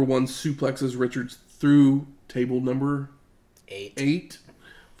 while number 1 suplexes Richards through table number 8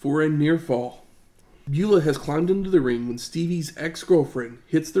 for a near fall. Beulah has climbed into the ring when Stevie's ex-girlfriend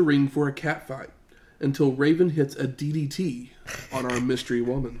hits the ring for a catfight until Raven hits a DDT on our mystery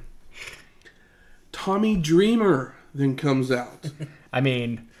woman. Tommy Dreamer then comes out. I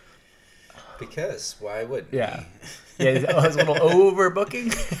mean, Because why wouldn't yeah, he? yeah, it was a little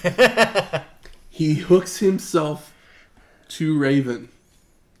overbooking. He hooks himself to Raven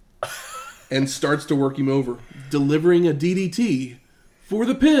and starts to work him over, delivering a DDT for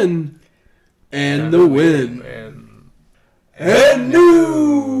the pin and the win. And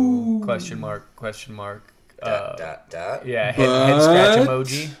no! Question mark. Dot. Yeah, head scratch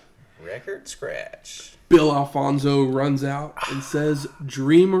emoji. Record scratch. Bill Alfonso runs out and says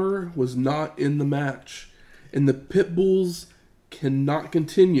Dreamer was not in the match, and the Pitbulls cannot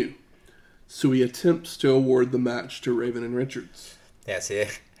continue. So he attempts to award the match to Raven and Richards. Yeah, see,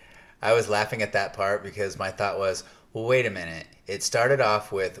 I was laughing at that part because my thought was, well, wait a minute. It started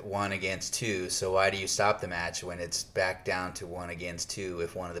off with 1 against 2, so why do you stop the match when it's back down to 1 against 2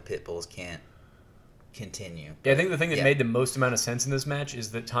 if one of the Pitbulls can't continue? Yeah, I think the thing that made the most amount of sense in this match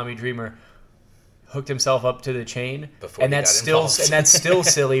is that Tommy Dreamer hooked himself up to the chain, Before and he that's got still involved. and that's still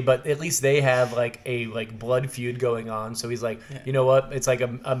silly. But at least they have like a blood feud going on. So he's like, you know what? It's like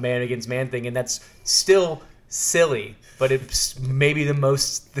a man against man thing, and that's still silly. But it's maybe the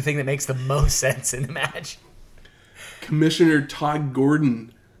thing that makes the most sense in the match. Commissioner Todd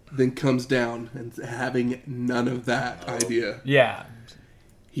Gordon then comes down and having none of that idea. Yeah,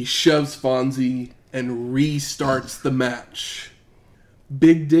 He shoves Fonzie and restarts the match.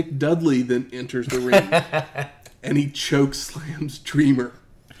 Big Dick Dudley then enters the ring and he choke slams Dreamer,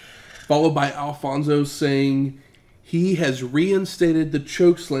 followed by Alfonso saying he has reinstated the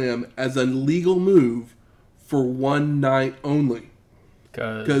choke slam as a legal move for one night only.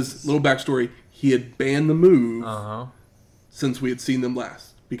 Because, little backstory, he had banned the move since we had seen them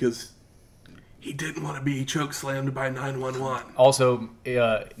last because he didn't want to be choke slammed by 911. Also,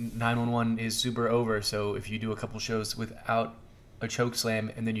 911 is super over. So if you do a couple shows without a choke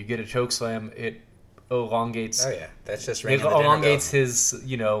slam and then you get a choke slam, it elongates. Oh yeah, that's just It ringing the dinner elongates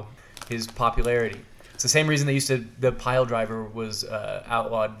bell. his popularity. It's the same reason the pile driver was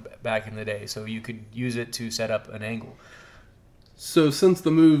outlawed back in the day, so you could use it to set up an angle. So since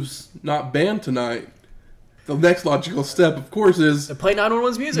the move's not banned tonight, the next logical step, of course, is To play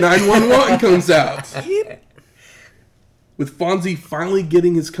 911's music. 911 comes out. With Fonzie finally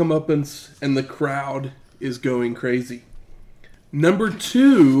getting his comeuppance and the crowd is going crazy. Number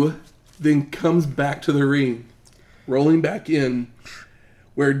 2 then comes back to the ring, rolling back in,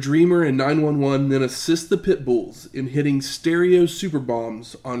 where Dreamer and 911 then assist the Pitbulls in hitting stereo super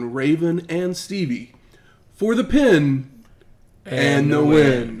bombs on Raven and Stevie for the pin and the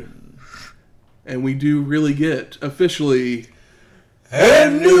win. And we do really get officially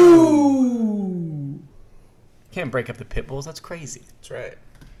and new. Can't break up the Pitbulls. That's crazy. That's right.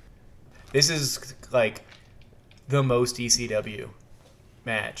 This is like the most ECW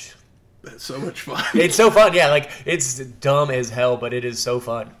match. That's so much fun. It's so fun. Yeah, like it's dumb as hell, but it is so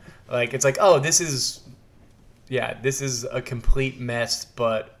fun. Like it's like, oh, this is a complete mess,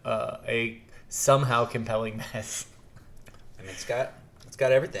 but a somehow compelling mess. I mean, it's got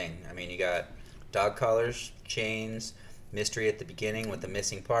everything. I mean, you got dog collars, chains, mystery at the beginning with the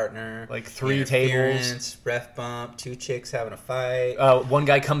missing partner, Like 3 interference, tables. ref bump, 2 chicks having a fight. One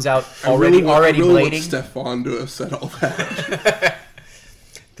guy comes out I already want blading. Stefan to have said all that.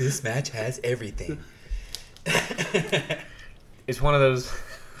 This match has everything. It's one of those Is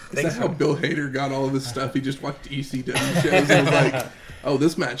things. that how Bill Hader got all of his stuff? He just watched ECW shows and was like, oh,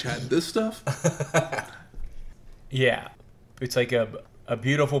 this match had this stuff? Yeah, it's like a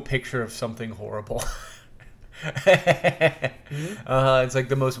beautiful picture of something horrible. It's like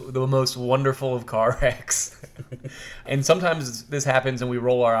the most wonderful of car wrecks. And sometimes this happens and we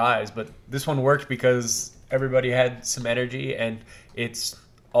roll our eyes, but this one worked because everybody had some energy, and it's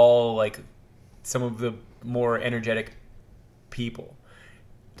all like some of the more energetic people.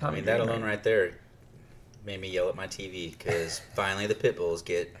 I mean, that alone right there made me yell at my TV because finally the Pitbulls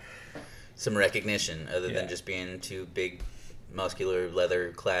get some recognition other than just being 2 big, muscular,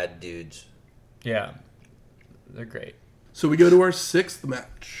 leather-clad dudes. Yeah, they're great. So we go to our 6th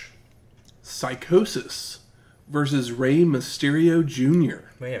match. Psychosis versus Rey Mysterio Jr.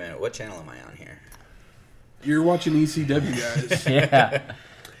 Wait a minute, what channel am I on here? You're watching ECW, guys. Yeah.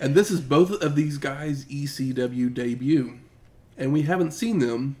 And this is both of these guys' ECW debut. And we haven't seen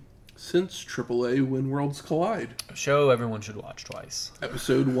them since AAA When Worlds Collide. A show everyone should watch twice.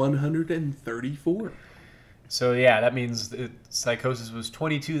 Episode 134. So yeah, that means that Psychosis was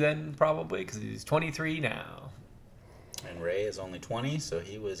 22 then, probably, because he's 23 now. And Ray is only 20, so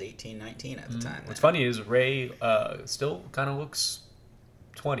he was 18, 19 at the time. What's funny is Ray still kind of looks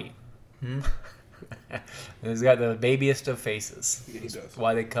 20. He's got the babiest of faces. He does. That's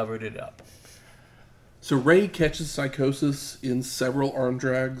why they covered it up. So Ray catches Psychosis in several arm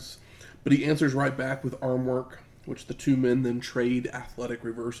drags, but he answers right back with arm work, which the 2 men then trade athletic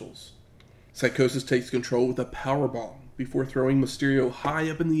reversals. Psychosis takes control with a powerbomb before throwing Mysterio high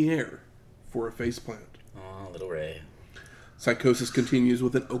up in the air for a faceplant. Oh, little Ray. Psychosis continues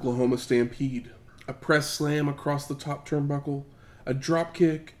with an Oklahoma Stampede, a press slam across the top turnbuckle, a drop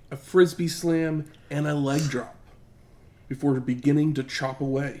kick, a frisbee slam, and a leg drop, before beginning to chop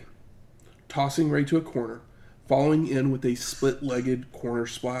away, tossing Ray to a corner, following in with a split-legged corner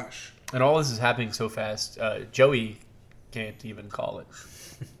splash. And all this is happening so fast, Joey can't even call it.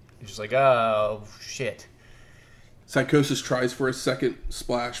 He's just like, oh, shit. Psychosis tries for a second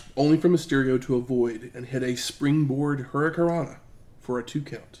splash, only for Mysterio to avoid and hit a springboard hurricanrana for a 2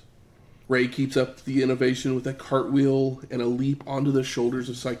 count. Ray keeps up the innovation with a cartwheel and a leap onto the shoulders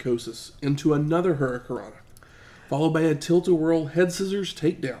of Psychosis into another hurricanrana, followed by a tilt-a-whirl head scissors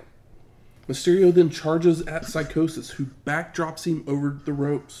takedown. Mysterio then charges at Psychosis, who backdrops him over the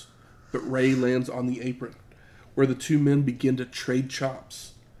ropes, but Ray lands on the apron, where the two men begin to trade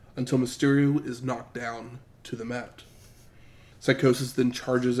chops until Mysterio is knocked down to the mat. Psychosis then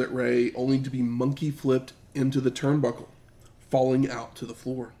charges at Ray, only to be monkey-flipped into the turnbuckle, falling out to the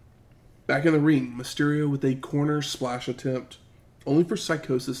floor. Back in the ring, Mysterio with a corner splash attempt, only for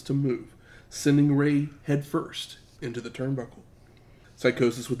Psychosis to move, sending Ray headfirst into the turnbuckle.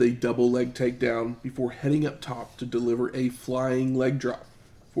 Psychosis with a double leg takedown before heading up top to deliver a flying leg drop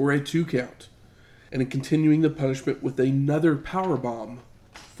for a 2 count, and continuing the punishment with another powerbomb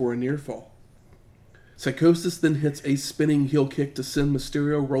for a near fall. Psychosis then hits a spinning heel kick to send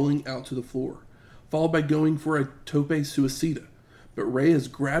Mysterio rolling out to the floor, followed by going for a tope suicida, but Ray has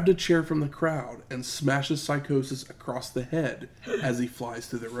grabbed a chair from the crowd and smashes Psychosis across the head as he flies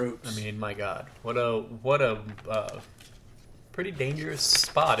through the ropes. I mean, my God, what a pretty dangerous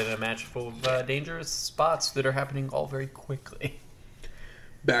spot in a match full of dangerous spots that are happening all very quickly.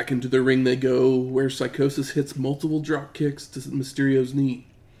 Back into the ring they go, where Psychosis hits multiple drop kicks to Mysterio's knee,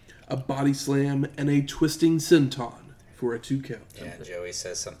 a body slam, and a twisting senton for a 2 count. Yeah, Joey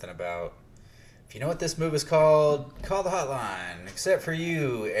says something about, if you know what this move is called, call the hotline. Except for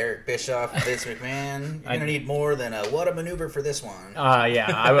you, Eric Bischoff and Vince McMahon. You're going to need more than a what a maneuver for this one.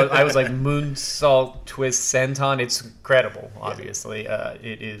 Yeah, I was like moonsault twist senton. It's incredible, obviously.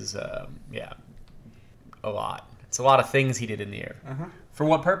 It is, a lot. It's a lot of things he did in the air. Uh-huh. For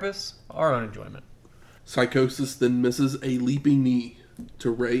what purpose? Our own enjoyment. Psychosis then misses a leaping knee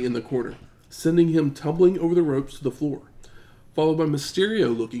to Ray in the corner, sending him tumbling over the ropes to the floor, followed by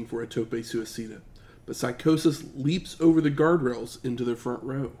Mysterio looking for a tope suicida, but Psychosis leaps over the guardrails into the front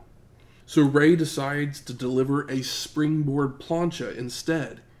row. So Ray decides to deliver a springboard plancha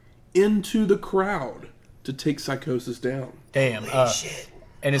instead into the crowd to take Psychosis down. Damn. Shit.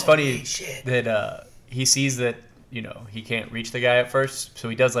 And it's funny that he sees that, he can't reach the guy at first, so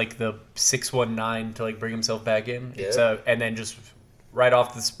he does like the 619 to like bring himself back in. Yeah. And then just right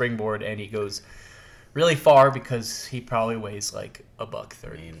off the springboard, and he goes really far because he probably weighs like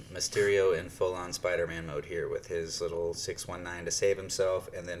 $130. I mean, Mysterio in full-on Spider-Man mode here with his little 619 to save himself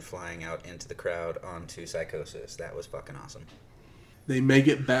and then flying out into the crowd onto Psychosis. That was fucking awesome. They make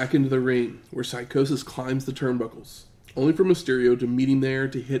it back into the ring, where Psychosis climbs the turnbuckles, only for Mysterio to meet him there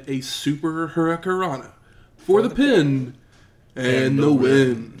to hit a super hurricanrana for the pin and the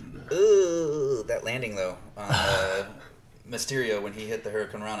win. Ooh, that landing though on Mysterio when he hit the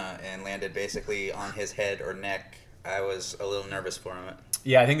hurricanrana and landed basically on his head or neck, I was a little nervous for him.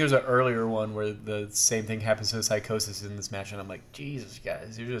 Yeah, I think there's an earlier one where the same thing happens to Psychosis in this match, and I'm like, Jesus,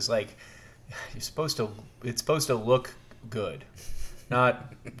 guys, you're just like, it's supposed to look good,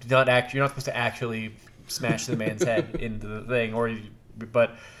 not act. You're not supposed to actually smash the man's head into the thing,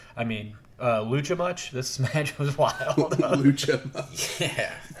 but I mean, Lucha much? This match was wild. Lucha much.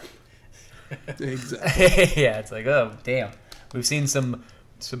 Yeah. Exactly. Yeah, it's like, oh, damn. We've seen some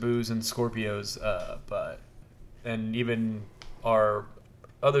Sabus and Scorpios, and even our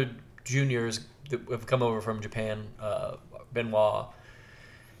other juniors that have come over from Japan, Benoit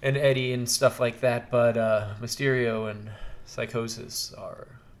and Eddie and stuff like that, but Mysterio and Psychosis are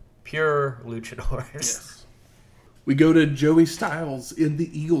pure luchadors. Yes. We go to Joey Styles in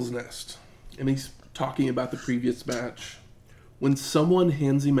the Eagle's Nest, and he's talking about the previous match when someone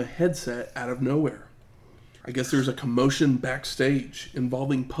hands him a headset out of nowhere. I guess there's a commotion backstage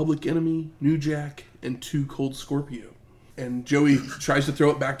involving Public Enemy, New Jack, and 2 Cold Scorpio. And Joey tries to throw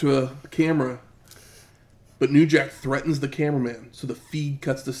it back to a camera, but New Jack threatens the cameraman, so the feed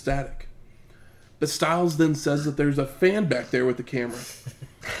cuts to static. But Styles then says that there's a fan back there with the camera,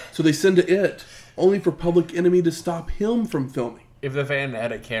 so they send to it, only for Public Enemy to stop him from filming. If the fan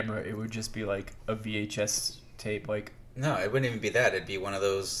had a camera, it would just be like a VHS tape, like... No, it wouldn't even be that. It'd be one of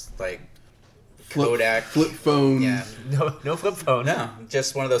those, like, Kodak... Flip phone. Yeah. No flip phone. No,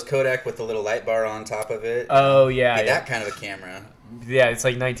 just one of those Kodak with the little light bar on top of it. Oh, yeah. That kind of a camera. Yeah, it's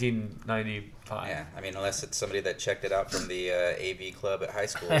like 1995. Yeah, I mean, unless it's somebody that checked it out from the AV club at high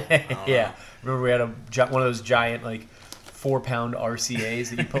school. I don't Yeah. know. Remember we had one of those giant, like, 4-pound RCAs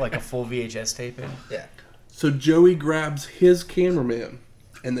that you put, like, a full VHS tape in? Yeah. So Joey grabs his cameraman,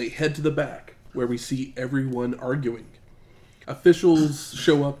 and they head to the back, where we see everyone arguing. Officials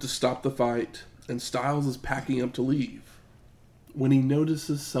show up to stop the fight, and Styles is packing up to leave, when he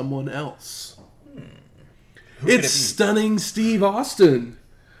notices someone else. Who could it It's be? stunning Steve Austin,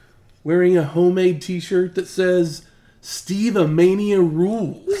 wearing a homemade t-shirt that says, Steve-A-Mania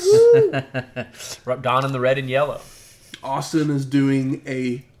rules. Don in the red and yellow. Austin is doing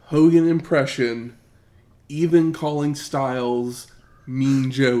a Hogan impression, even calling Styles Mean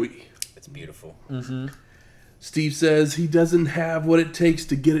Joey. It's beautiful. Steve says he doesn't have what it takes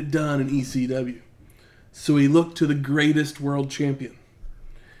to get it done in ECW. So he looked to the greatest world champion.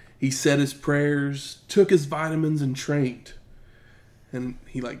 He said his prayers, took his vitamins, and trained. And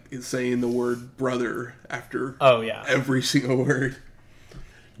he is saying the word brother after Oh, yeah. every single word.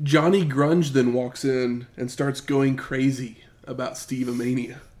 Johnny Grunge then walks in and starts going crazy about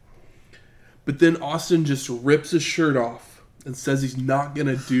Steve-A-Mania. But then Austin just rips his shirt off and says he's not going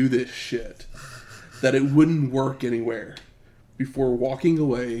to do this shit. That it wouldn't work anywhere. Before walking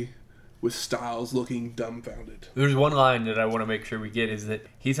away with Styles looking dumbfounded. There's one line that I want to make sure we get is that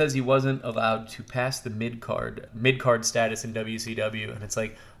he says he wasn't allowed to pass the mid-card status in WCW. And it's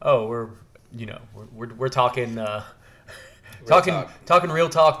like, oh, we're talking... talking real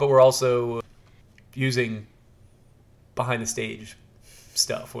talk, but we're also using behind the stage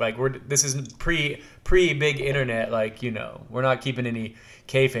stuff. Like this is pre big internet. Like we're not keeping any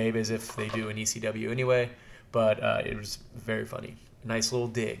kayfabe as if they do in ECW anyway. But it was very funny. Nice little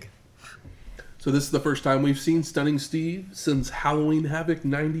dig. So this is the first time we've seen Stunning Steve since Halloween Havoc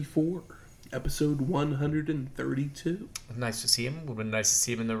 '94, episode 132. Nice to see him. Would have been nice to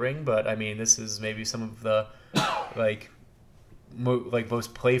see him in the ring, but I mean, this is maybe some of the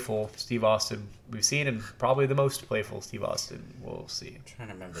most playful Steve Austin we've seen, and probably the most playful Steve Austin we'll see. I'm trying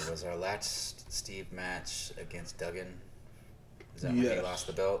to remember, was our last Steve match against Duggan? Is that when Yes. he lost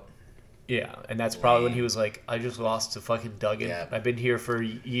the belt? Yeah, and that's probably when he was like, I just lost to fucking Duggan. Yeah. I've been here for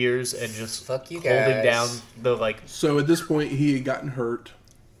years and just Fuck you holding guys. down the So at this point, he had gotten hurt,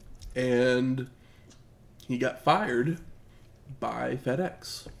 and he got fired by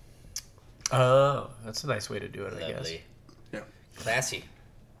FedEx. Oh, that's a nice way to do it, I guess. Lovely. Yeah. Classy.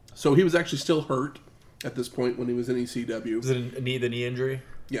 So he was actually still hurt at this point when he was in ECW. Was it the knee injury?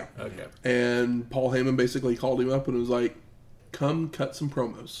 Yeah. Okay. And Paul Heyman basically called him up and was like, come cut some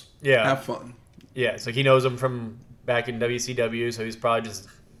promos. Yeah. Have fun. Yeah, it's like he knows him from back in WCW, so he's probably just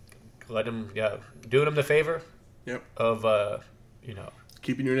doing him the favor Yep. of,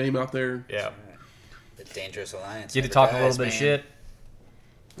 Keeping your name out there. yeah. The Dangerous Alliance. Get to never talk a dies, little bit of man. shit,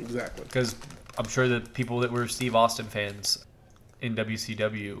 Exactly. because I'm sure that people that were Steve Austin fans in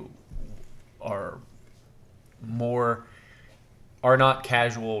WCW are not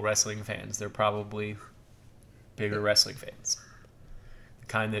casual wrestling fans. They're probably bigger wrestling fans. The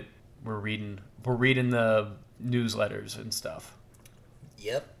kind that we're reading the newsletters and stuff.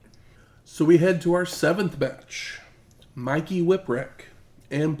 Yep. So we head to our 7th match. Mikey Whipwreck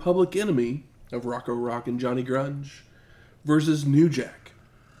and Public Enemy of Rocco Rock and Johnny Grunge versus New Jack,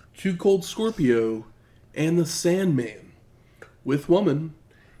 Too Cold Scorpio, and the Sandman with Woman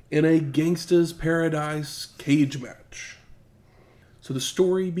in a Gangsta's Paradise cage match. So the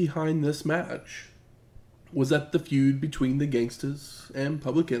story behind this match was that the feud between the Gangstas and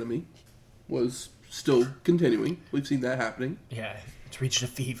Public Enemy was still continuing. We've seen that happening. Yeah, it's reached a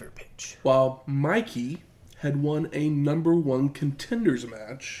fever pitch. While Mikey had won a number 1 contenders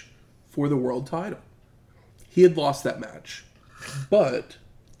match for the world title. He had lost that match, but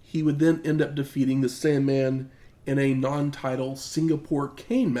he would then end up defeating the Sandman in a non-title Singapore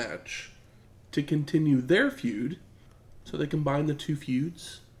Cane match to continue their feud. So they combined the two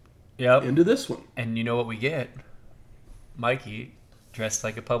feuds Yep. into this one. And you know what we get? Mikey dressed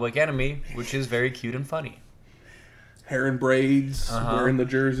like a Public Enemy, which is very cute and funny. Hair and braids, wearing the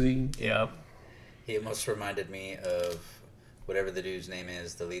jersey. Yep. He almost reminded me of whatever the dude's name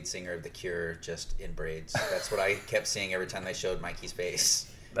is, the lead singer of The Cure, just in braids. That's what I kept seeing every time they showed Mikey's face.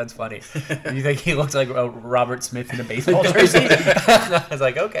 That's funny. You think he looks like Robert Smith in a baseball jersey? I was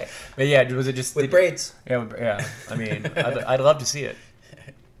like, okay. But yeah, was it just... With braids. Yeah. I mean, I'd love to see it.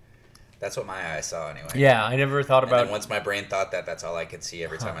 That's what my eyes saw anyway. Yeah, I never thought And about... then once my brain thought that, that's all I could see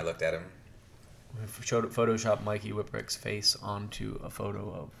every time I looked at him. Photoshop Mikey Whipwreck's face onto a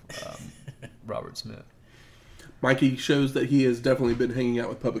photo of Robert Smith. Mikey shows that he has definitely been hanging out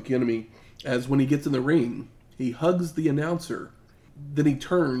with Public Enemy, as when he gets in the ring, he hugs the announcer Then he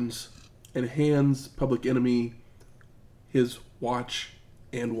turns and hands Public Enemy his watch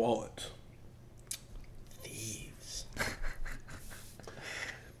and wallet. Thieves.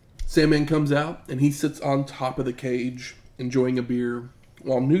 Sandman comes out and he sits on top of the cage enjoying a beer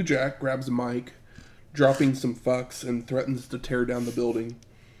while New Jack grabs a mic, dropping some fucks and threatens to tear down the building.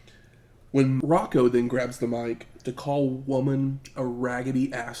 When Rocco then grabs the mic to call woman a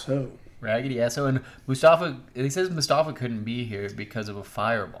raggedy asshole. Raggedy asshole. And Mustafa, he says Mustafa couldn't be here because of a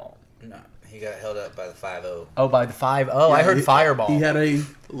fireball. No, he got held up by the 5-0. Oh, by the 5-0. I heard fireball. He had a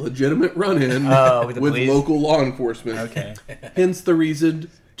legitimate run-in with with police? local law enforcement. Okay. Hence the reason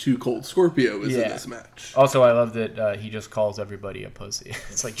Too Cold Scorpio is in this match. Also, I love that he just calls everybody a pussy.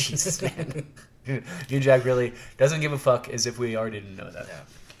 It's like, Jesus, man. New Jack really doesn't give a fuck, as if we already didn't know that. Yeah.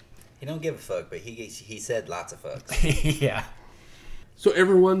 He don't give a fuck, but he said lots of fucks. Yeah. So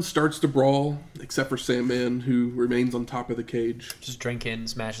everyone starts to brawl, except for Sandman, who remains on top of the cage. Just drinking,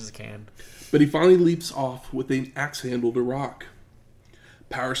 smashes a can. But he finally leaps off with an axe handle to Rock.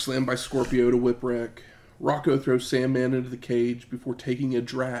 Power slam by Scorpio to Whipwreck. Rocco throws Sandman into the cage before taking a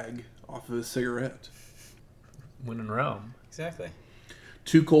drag off of his cigarette. When in Rome. Exactly.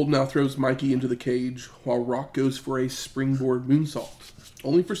 Too Cold now throws Mikey into the cage, while Rock goes for a springboard moonsault,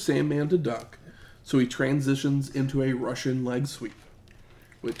 only for Sandman to duck, so he transitions into a Russian leg sweep,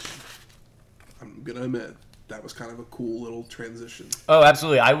 which, I'm going to admit, that was kind of a cool little transition. Oh,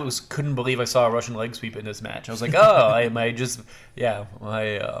 absolutely. Couldn't believe I saw a Russian leg sweep in this match. I was like, oh,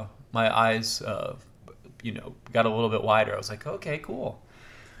 my eyes, got a little bit wider. I was like, okay, cool.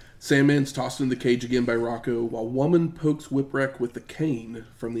 Sandman's tossed in the cage again by Rocco, while Woman pokes Whipwreck with the cane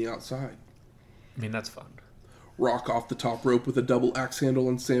from the outside. I mean, that's fun. Rock off the top rope with a double axe handle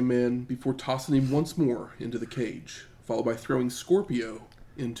on Sandman before tossing him once more into the cage, followed by throwing Scorpio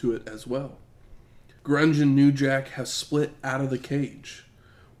into it as well. Grunge and New Jack have split out of the cage,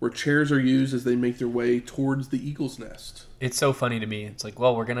 where chairs are used as they make their way towards the Eagle's Nest. It's so funny to me. It's like,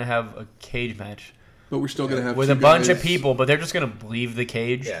 well, we're going to have a cage match. But we're still going to have with two a bunch guys. of people, but they're just going to leave the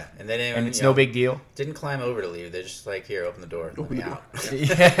cage. Yeah, and they didn't. And it's no big deal. Didn't climb over to leave. They're just like, here, open the door. Let me out.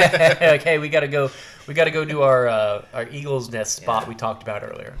 Yeah. Okay, we gotta go do our Eagle's Nest spot we talked about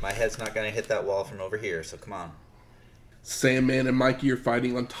earlier. My head's not gonna hit that wall from over here, so come on. Sandman and Mikey are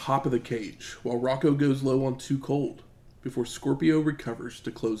fighting on top of the cage, while Rocco goes low on Too Cold, before Scorpio recovers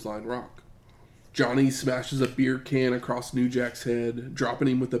to clothesline Rock. Johnny smashes a beer can across New Jack's head, dropping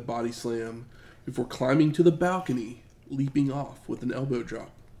him with a body slam, before climbing to the balcony, leaping off with an elbow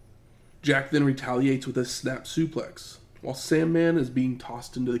drop. Jack then retaliates with a snap suplex, while Sandman is being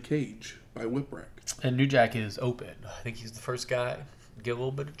tossed into the cage by Whipwreck. And New Jack is open. I think he's the first guy to get a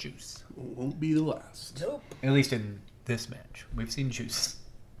little bit of juice. Won't be the last. Nope. At least in this match. We've seen juice.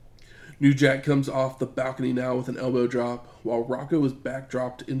 New Jack comes off the balcony now with an elbow drop, while Rocco is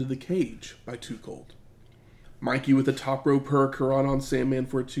backdropped into the cage by Too Cold. Mikey with a top rope hurricane on Sandman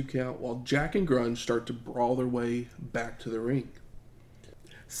for a 2 count, while Jack and Grunge start to brawl their way back to the ring.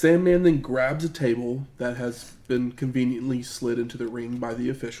 Sandman then grabs a table that has been conveniently slid into the ring by the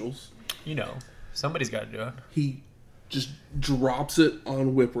officials. Somebody's got to do it. He just drops it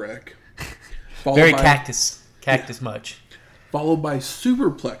on Whipwreck. Very cactus much. Followed by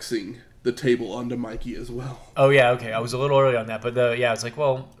superplexing the table onto Mikey as well. Oh, yeah, okay. I was a little early on that, but it's like,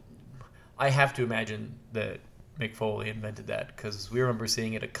 well, I have to imagine that Mick Foley invented that, because we remember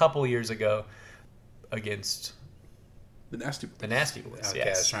seeing it a couple years ago against The Nasty Boys. Okay, yes.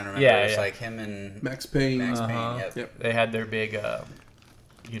 I was trying to remember. It's like him and Max Payne. Max Payne, Yep. They had their big,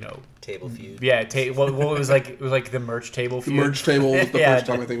 table feud. Yeah, what it was like? It was like the merch table feud. The merch table was the first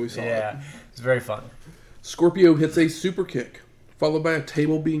time I think we saw it. Yeah, it was very fun. Scorpio hits a super kick, followed by a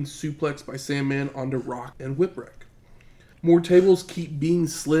table being suplexed by Sandman onto Rock and Whipwreck. More tables keep being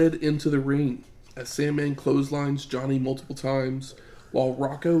slid into the ring as Sandman clotheslines Johnny multiple times, while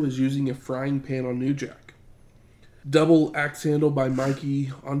Rocco is using a frying pan on New Jack. Double axe handle by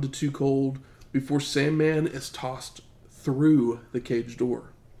Mikey onto Too Cold before Sandman is tossed through the cage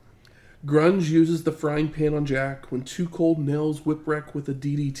door. Grunge uses the frying pan on Jack when Too Cold nails Whipwreck with a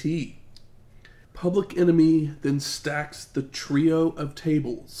DDT. Public Enemy then stacks the trio of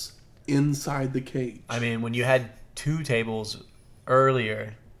tables inside the cage. I mean, when you had 2 tables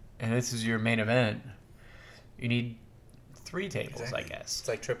earlier, and this is your main event, you need 3 tables, Exactly. I guess. It's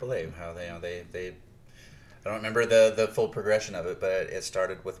like AAA, how they I don't remember the full progression of it, but it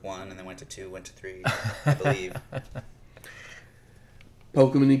started with 1 and then went to 2, went to 3, I believe.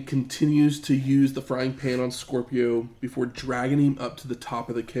 Public Enemy continues to use the frying pan on Scorpio before dragging him up to the top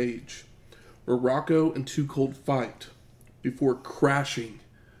of the cage, where Rocco and Too Cold fight before crashing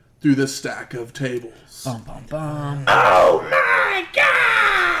through the stack of tables. Bum, bum, bum. Oh my my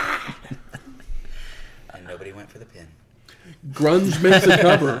God! And nobody went for the pin. Grunge makes a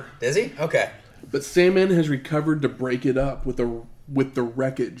cover. Does he? Okay. But Sandman has recovered to break it up with the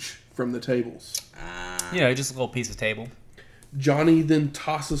wreckage from the tables. Just a little piece of table. Johnny then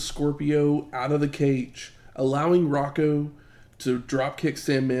tosses Scorpio out of the cage, allowing Rocco to dropkick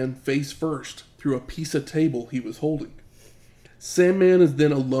Sandman face first through a piece of table he was holding. Sandman is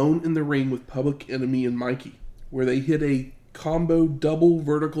then alone in the ring with Public Enemy and Mikey, where they hit a combo double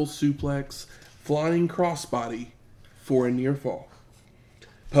vertical suplex, flying crossbody for a near fall.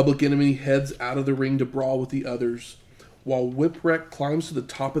 Public Enemy heads out of the ring to brawl with the others, while Whipwreck climbs to the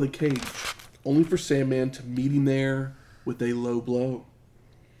top of the cage, only for Sandman to meet him there with a low blow.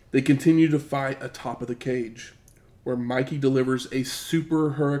 They continue to fight atop of the cage, where Mikey delivers a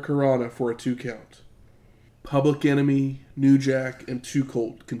super hurricanrana for a 2 count. Public Enemy, New Jack, and Too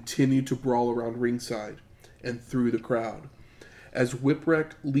Cold continue to brawl around ringside and through the crowd, as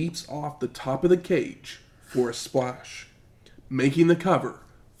Whipwreck leaps off the top of the cage for a splash, making the cover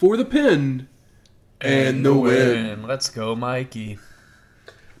for the pin and the win. Let's go, Mikey.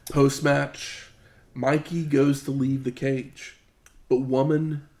 Post-match, Mikey goes to leave the cage, but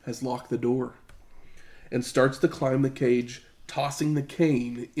Woman has locked the door and starts to climb the cage, tossing the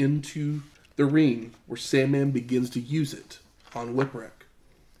cane into the ring where Sandman begins to use it on Whipwreck.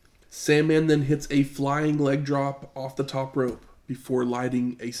 Sandman then hits a flying leg drop off the top rope before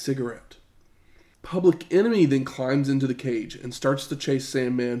lighting a cigarette. Public Enemy then climbs into the cage and starts to chase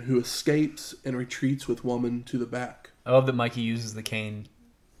Sandman, who escapes and retreats with Woman to the back. I love that Mikey uses the cane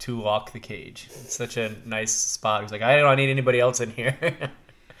to lock the cage. It's such a nice spot. He's like, I don't need anybody else in here.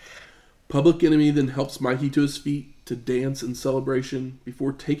 Public Enemy then helps Mikey to his feet to dance in celebration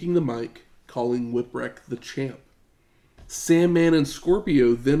before taking the mic, calling Whipwreck the champ. Sandman and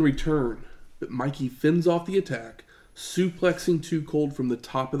Scorpio then return, but Mikey fends off the attack, suplexing Too Cold from the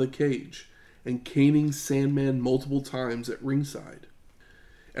top of the cage and caning Sandman multiple times at ringside.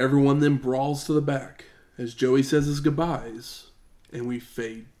 Everyone then brawls to the back as Joey says his goodbyes, and we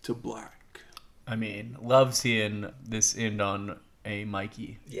fade to black. I mean, love seeing this end on a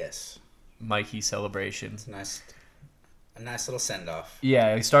Mikey celebration. It's a nice little send-off.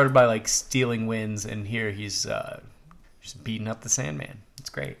 Yeah, he started by like stealing wins, and here he's just beating up the Sandman. It's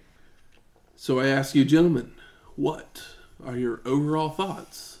great. So I ask you, gentlemen, what are your overall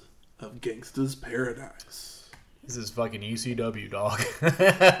thoughts of Gangsta's Paradise? This is fucking ECW, dog.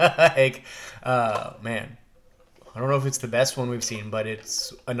 Like, man, I don't know if it's the best one we've seen, but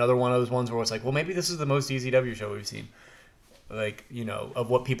it's another one of those ones where it's like, well, maybe this is the most ECW show we've seen. Like,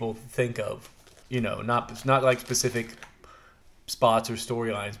 of what people think of, not like specific spots or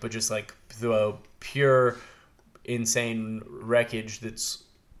storylines, but just like the pure insane wreckage that's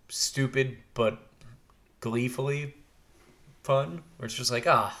stupid but gleefully fun. Where it's just like,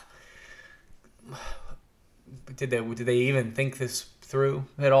 did they even think this through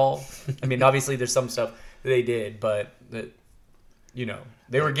at all? I mean, obviously there's some stuff that they did, but that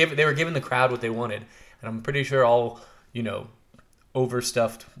they were given the crowd what they wanted, and I'm pretty sure all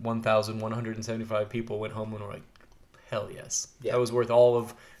overstuffed 1,175 people went home and were like, hell yes, that was worth all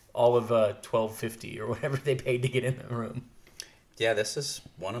of $12.50 or whatever they paid to get in the room. Yeah, this is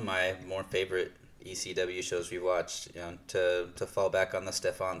one of my more favorite ECW shows we've watched. To fall back on the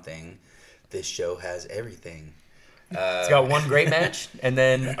Stefan thing, this show has everything. It's got one great match and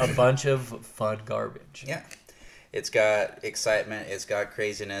then a bunch of fun garbage. Yeah. It's got excitement, it's got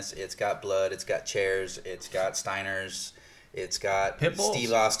craziness, it's got blood, it's got chairs, it's got Steiners, it's got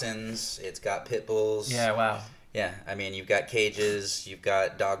Steve Austin's, it's got pit bulls. Yeah, wow. Yeah, I mean, you've got cages, you've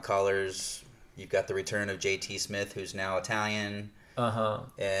got dog collars, you've got the return of J.T. Smith, who's now Italian. Uh-huh.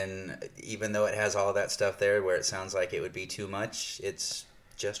 And even though it has all that stuff there where it sounds like it would be too much, it's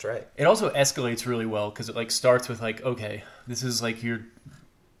just right. It also escalates really well because it like starts with like, okay, this is like your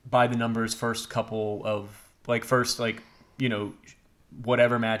by the numbers first couple of like first like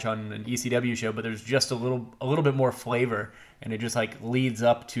whatever match on an ECW show, but there's just a little bit more flavor, and it just like leads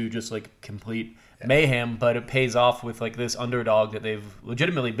up to just like complete mayhem, but it pays off with like this underdog that they've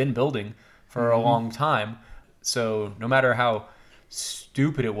legitimately been building for a long time. So no matter how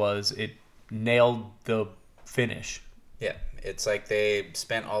stupid it was, it nailed the finish. Yeah, it's like they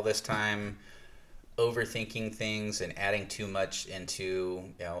spent all this time overthinking things and adding too much into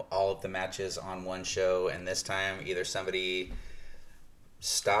all of the matches on one show, and this time either somebody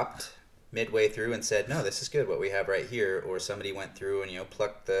stopped midway through and said, no, this is good what we have right here, or somebody went through and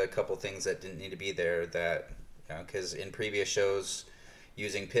plucked the couple things that didn't need to be there, that because in previous shows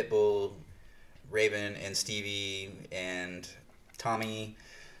using Pitbull, Raven and Stevie and Tommy,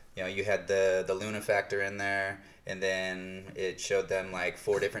 you had the Luna factor in there, and then it showed them like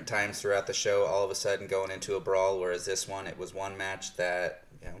 4 different times throughout the show, all of a sudden going into a brawl. Whereas this one, it was one match that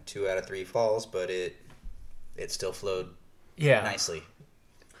 2 out of 3 falls, but it still flowed nicely.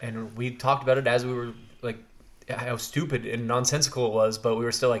 And we talked about it as we were like how stupid and nonsensical it was, but we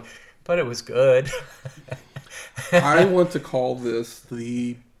were still like, but it was good. I want to call this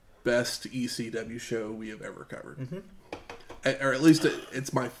the best ECW show we have ever covered. Mm-hmm. Or at least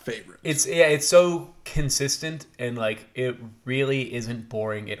it's my favorite. It's so consistent, and like it really isn't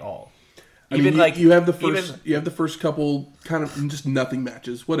boring at all. Even you have the first couple kind of just nothing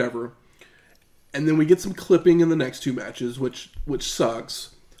matches, whatever. And then we get some clipping in the next 2 matches, which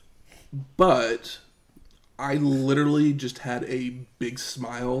sucks. But I literally just had a big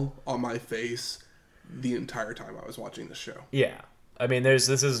smile on my face the entire time I was watching the show. Yeah. I mean, this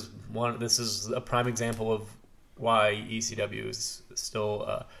is a prime example of why ECW is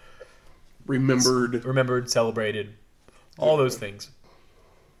still remembered, celebrated, all those things.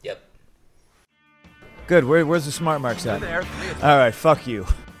 Yep. Good. Where's the smart marks at? There. All right. Fuck you.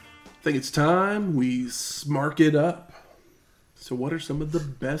 I think it's time we smark it up. So what are some of the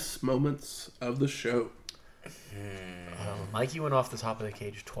best moments of the show? Mikey went off the top of the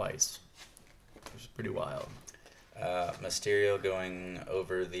cage twice. It was pretty wild. Mysterio going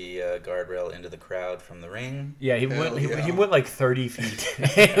over the guardrail into the crowd from the ring. Yeah, he went like 30 feet.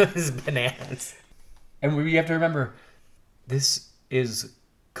 It was bananas. And we have to remember, this is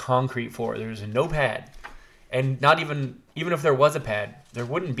concrete floor. There's no pad. And not even if there was a pad, there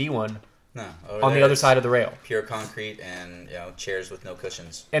wouldn't be one on the other side of the rail. Pure concrete and chairs with no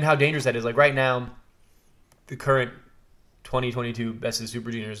cushions. And how dangerous that is. Like right now, the current 2022 Best of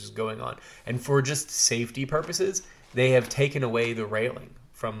Super Juniors is going on. And for just safety purposes, they have taken away the railing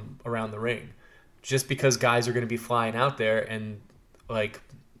from around the ring. Just because guys are going to be flying out there and like...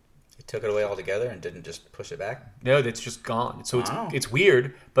 He took it away altogether and didn't just push it back? No, that's just gone. So it's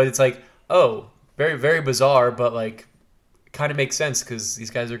weird, but it's like, very, very bizarre, but like kind of makes sense because these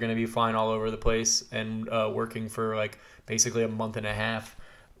guys are going to be flying all over the place and working for like basically a month and a half.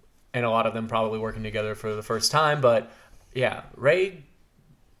 And a lot of them probably working together for the first time. But yeah, Ray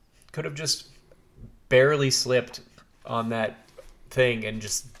could have just barely slipped on that thing and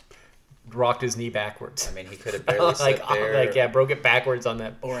just rocked his knee backwards. I mean, he could have barely slipped there. Broke it backwards on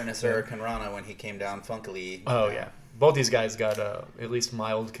that. Or in a Hurricane Rana when he came down funkily. Oh, yeah. Both these guys got at least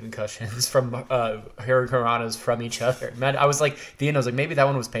mild concussions from Hurricane Ranas from each other. Man, I was like, maybe that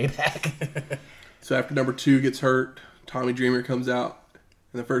one was payback. So after number 2 gets hurt, Tommy Dreamer comes out.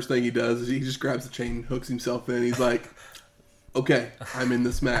 And the first thing he does is he just grabs the chain, hooks himself in. He's like, okay, I'm in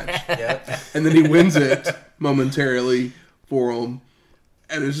this match. Yep. And then he wins it momentarily for him.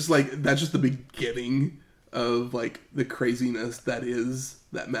 And it's just like, that's just the beginning of like the craziness that is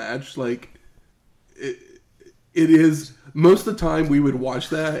that match. Like, it is, most of the time we would watch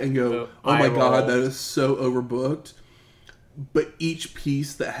that and go, oh my God, that is so overbooked. But each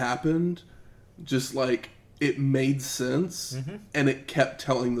piece that happened, just like, it made sense, and it kept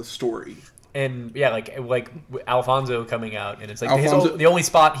telling the story. And yeah, like Alfonso coming out, and it's like the only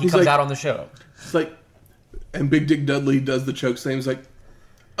spot he comes out on the show. It's like, and Big Dick Dudley does the choke slam. He's like,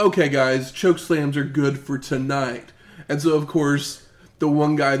 okay, guys, choke slams are good for tonight. And so, of course, the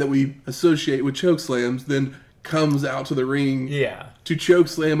one guy that we associate with choke slams then comes out to the ring to choke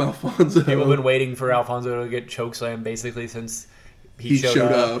slam Alfonso. People have been waiting for Alfonso to get choke slammed basically since he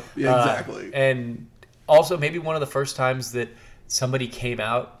showed up. Yeah, exactly. And also, maybe one of the first times that somebody came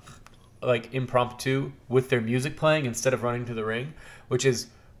out like impromptu with their music playing instead of running to the ring, which is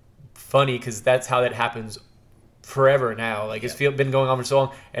funny because that's how that happens forever now. Like it's been going on for so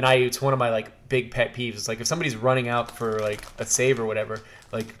long, and it's one of my like big pet peeves. It's like if somebody's running out for like a save or whatever,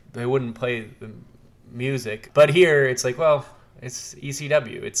 like they wouldn't play the music. But here it's like, well, it's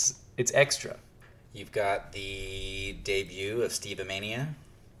ECW. It's extra. You've got the debut of Steve-O-Mania.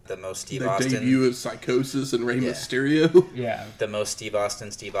 The most Steve the Austin. debut of Psychosis and Rey Mysterio. Yeah. The most Steve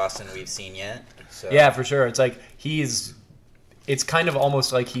Austin we've seen yet. So. Yeah, for sure. It's like it's kind of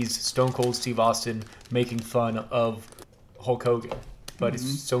almost like he's Stone Cold Steve Austin making fun of Hulk Hogan. But it's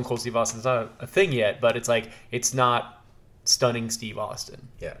Stone Cold Steve Austin's not a thing yet, but it's like it's not stunning Steve Austin.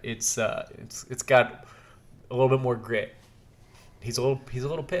 Yeah. It's got a little bit more grit. He's a little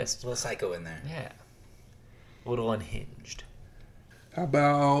pissed. A little psycho in there. Yeah. A little unhinged. How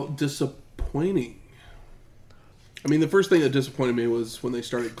about disappointing? I mean, the first thing that disappointed me was when they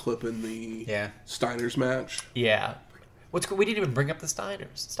started clipping the Steiners match. Yeah. We didn't even bring up the Steiners.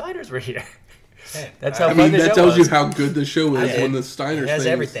 Steiners were here. Yeah. That's how that tells you how good the show is when the Steiners it has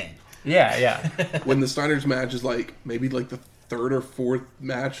everything. Yeah. When the Steiners match is like maybe like the third or fourth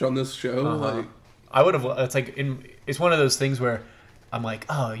match on this show. Like, I would have. It's like it's one of those things where I'm like,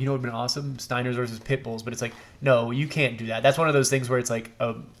 oh, you know, what would have been awesome, Steiners versus Pitbulls, but it's like, no, you can't do that. That's one of those things where it's like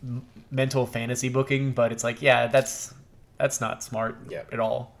a mental fantasy booking, but it's like, yeah, that's not smart at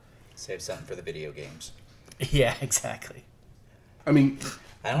all. Save something for the video games. Yeah, exactly. I mean,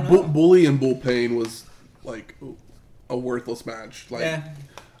 I don't know. Bully and Bullpain was like a worthless match. Like, Yeah.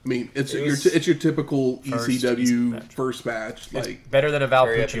 I mean, it's was your typical first ECW first match. It's Like, better than a Val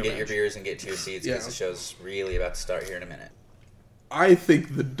Hurry up Puccio and get match. your beers and get to your seats because Yeah. the show's really about to start here in a minute. I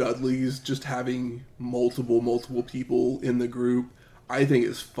think the Dudleys just having multiple people in the group, I think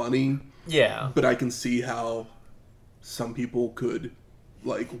is funny. Yeah. But I can see how some people could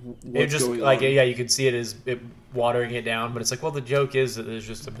like It what's just going like on. yeah, you could see it as it watering it down, but it's like, well, the joke is that there's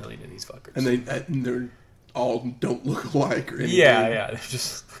just a million of these fuckers. And they're all don't look alike or anything. yeah, they're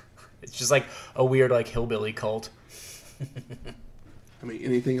just it's just like a weird like hillbilly cult. I mean,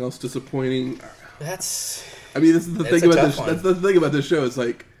 anything else disappointing? That's I mean, this is the It's thing a about tough this. one. That's the thing about this show. It's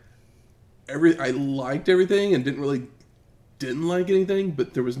like I liked everything and didn't like anything,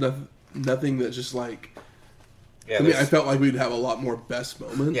 but there was nothing that just like. yeah. I mean, I there's- felt like we'd have a lot more best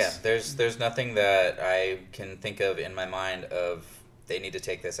moments. Yeah, there's nothing that I can think of in my mind of they need to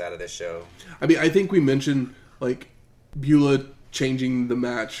take this out of this show. I mean, I think we mentioned like Beulah changing the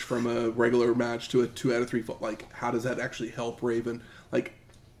match from a regular match to a 2 out of 3. Like, how does that actually help Raven? Like,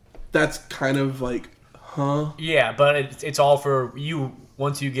 that's kind of like, huh? Yeah, but it's all for you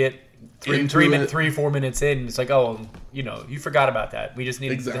once you get Into 4 minutes in. It's like, oh, you know, you forgot about that. We just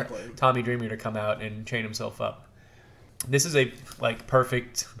needed Exactly. Tommy Dreamer to come out and chain himself up. This is a like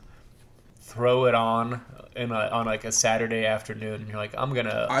perfect throw it on on like a Saturday afternoon. You're like, I'm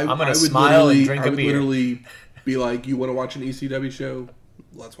gonna I would smile and literally- drink I a would beer. literally be like, you want to watch an ECW show?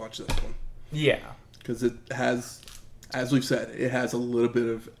 Let's watch this one. Yeah, Because it has, as we've said, it has a little bit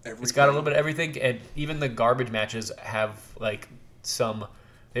of everything. it's got a little bit of everything, and even the garbage matches have like some.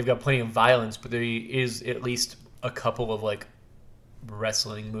 They've got plenty of violence, but there is at least a couple of like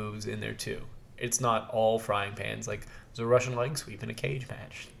wrestling moves in there too. It's not all frying pans. Like there's a Russian leg sweep in a cage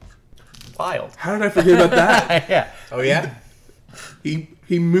match. Wild. How did I forget about that? Yeah. Oh yeah, He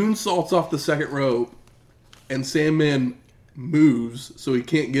moonsaults off the second rope, and Sandman moves, so he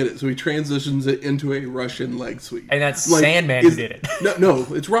can't get it. So he transitions it into a Russian leg sweep. And that's Like, Sandman who did it. No,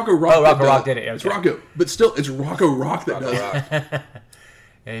 it's Rocco Rock. Oh, that Rocco does Rock did it, It's okay. Rocco, but still, it's Rocco Rock that does it. Rock.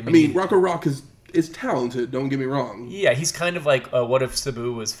 I I mean, Rocco Rock is talented. Don't get me wrong. yeah, he's kind of like what if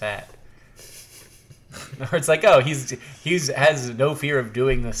Sabu was fat? Or it's like, oh, he's has no fear of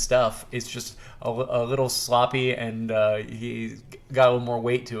doing this stuff. It's just a little sloppy, and he's got a little more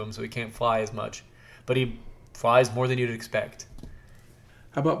weight to him, so he can't fly as much. But he flies more than you'd expect.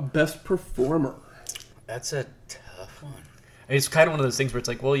 How about best performer? That's a tough one. It's kind of one of those things where it's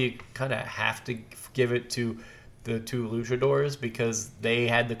like, well, you kind of have to give it to the two luchadors because they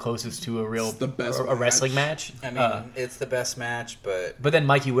had the closest to a real It's the best a wrestling match. I mean, it's the best match, but But then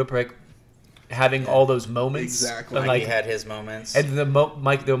Mikey Whipwreck having all those moments, Exactly. and, Mikey like, had his moments. and the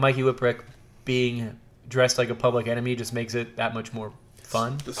Mikey Whipwreck being dressed like a Public Enemy just makes it that much more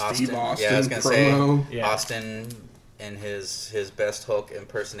fun. The Steve Austin yeah, I was gonna promo. say Yeah. Austin in his best Hulk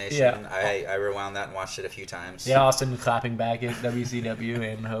impersonation. Yeah. I rewound that and watched it a few times. Yeah, Austin clapping back at WCW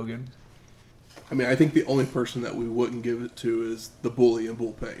and Hogan. I mean, I think the only person that we wouldn't give it to is the Bully and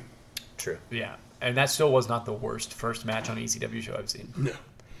Bullpain. True. Yeah, and that still was not the worst first match on an ECW show I've seen. No.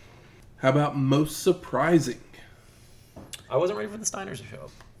 How about most surprising? I wasn't ready for the Steiners to show up.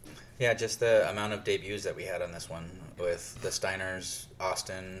 Yeah, just the amount of debuts that we had on this one with the Steiners,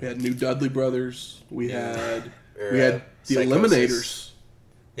 Austin. We had New Dudley Brothers. We Yeah. had Or, we had the Psychosis. Eliminators.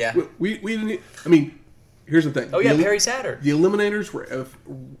 Yeah. We didn't. I mean, here's the thing. Oh yeah, the, Perry Saturn. The Eliminators were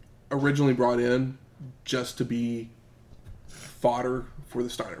originally brought in just to be fodder for the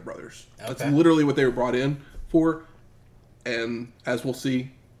Steiner brothers. That's Okay. literally what they were brought in for. And as we'll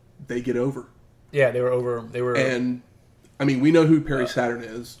see, they get over. Yeah, they were over. They were. And I mean, we know who Perry Saturn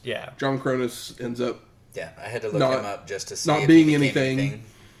is. yeah, John Cronus ends up Yeah, I had to look Not- him up just to see not if being he became anything.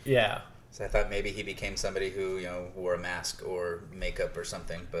 yeah. So I thought maybe he became somebody who, wore a mask or makeup or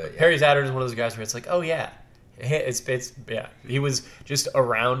something. But yeah. Perry Saturn is one of those guys where it's like, oh yeah, it's yeah. He was just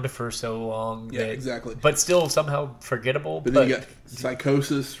around for so long. Yeah, that- exactly. But still somehow forgettable. But then you got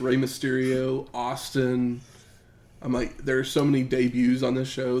Psychosis, Rey Mysterio, Austin. I'm like, there's so many debuts on this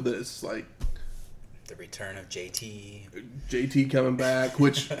show that it's like The return of JT. JT coming back,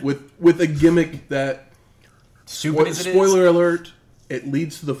 which with a gimmick that stupid as it is. spoiler alert, it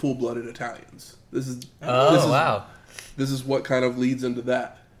leads to the full-blooded Italians. Oh This is what kind of leads into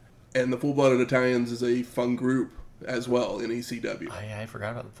that. And the full-blooded Italians is a fun group as well in ECW. I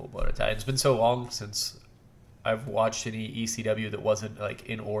forgot about the Full Blood Italian. It's been so long since I've watched any ECW that wasn't like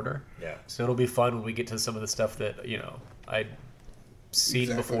in order. Yeah. So it'll be fun when we get to some of the stuff that I'd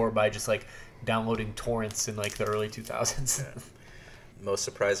seen before by just like downloading torrents in like the early 2000s. Yeah. Most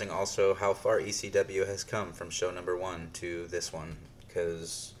surprising also how far ECW has come from show number 1 to this one,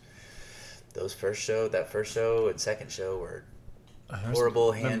 because that first show and second show were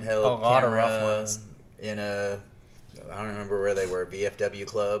horrible handheld a lot of rough camera ones in a, I don't remember where they were, VFW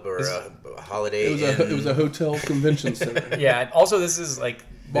club or a Holiday Inn. It was a hotel convention center. Yeah, and also this is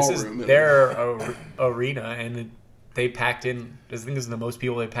Ballroom, their arena, and they packed in. I think this is the most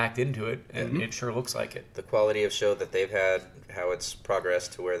people they packed into it, and it sure looks like it. The quality of show that they've had, how it's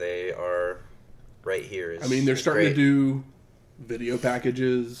progressed to where they are right here is, I mean, they're starting great. to do video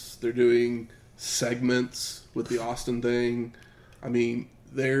packages. They're doing segments with the Austin thing. I mean,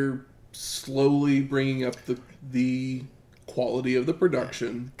 they're slowly bringing up the quality of the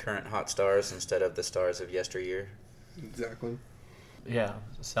production. Current hot stars instead of the stars of yesteryear. Exactly. Yeah,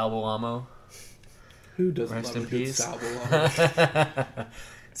 Sal Bolamo. Who doesn't Rest love in a good peace. Sal Bolamo?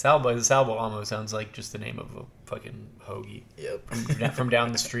 Sal Bolamo sounds like just the name of a fucking hoagie. Yep. From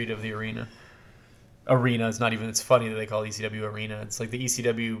down the street of the arena. Arena is not even. It's funny that they call ECW Arena. It's like the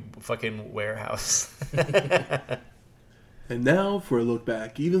ECW fucking warehouse. And now for a look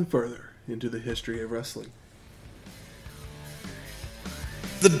back even further into the history of wrestling.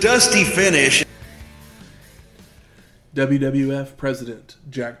 The dusty finish. WWF President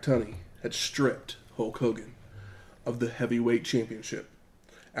Jack Tunney had stripped Hulk Hogan of the heavyweight championship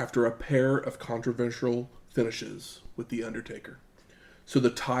after a pair of controversial finishes with The Undertaker. So the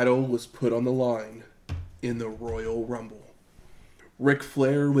title was put on the line in the Royal Rumble. Ric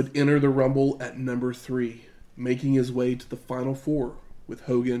Flair would enter the Rumble at number 3, making his way to the Final Four with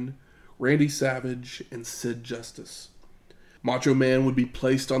Hogan, Randy Savage, and Sid Justice. Macho Man would be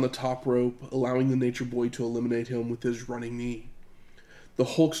placed on the top rope, allowing the Nature Boy to eliminate him with his running knee. The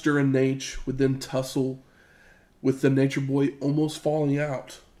Hulkster and Nate would then tussle, with the Nature Boy almost falling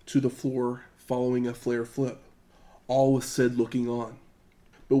out to the floor following a Flair flip, all with Sid looking on.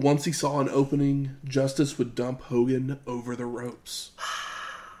 But once he saw an opening, Justice would dump Hogan over the ropes.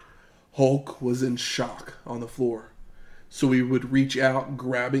 Hulk was in shock on the floor, so he would reach out,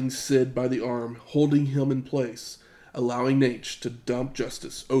 grabbing Sid by the arm, holding him in place, allowing Nate to dump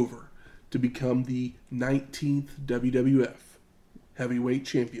Justice over to become the 19th WWF Heavyweight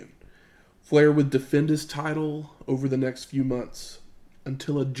Champion. Flair would defend his title over the next few months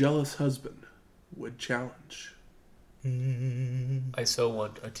until a jealous husband would challenge. I so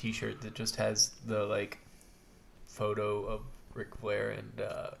want a T-shirt that just has the photo of Ric Flair and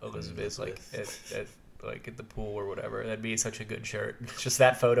Elizabeth at the pool or whatever. That'd be such a good shirt. Just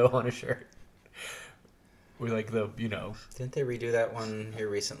that photo on a shirt. With Didn't they redo that one here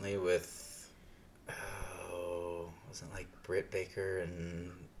recently with, wasn't like Britt Baker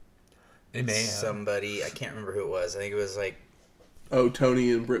and They may have. somebody, I can't remember who it was. I think it was like, Oh,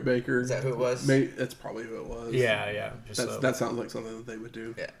 Tony and Britt Baker. Is that who it was? That's probably who it was. Yeah. That sounds like something that they would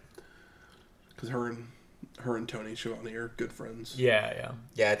do. yeah. Because her and Tony Schiavone are good friends. Yeah.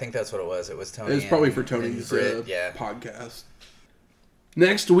 Yeah, I think that's what it was. It was Tony. It's probably for and Tony's Britt, podcast.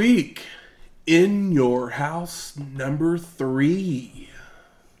 Next week, In Your House, number 3.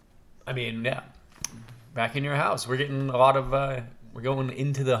 I mean, yeah. Back in your house. We're getting a lot of... we're going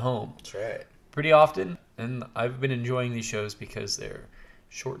into the home. That's right. Pretty often. And I've been enjoying these shows because they're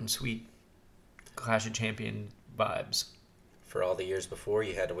short and sweet. Clash of Champion vibes. For all the years before,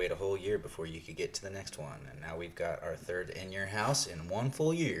 you had to wait a whole year before you could get to the next one. And now we've got our third In Your House in one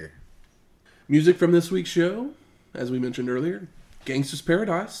full year. Music from this week's show, as we mentioned earlier, Gangsta's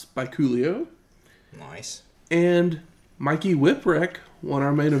Paradise by Coolio. Nice. And Mikey Whipwreck won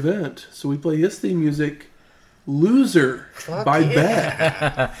our main event. So we play his theme music, Loser by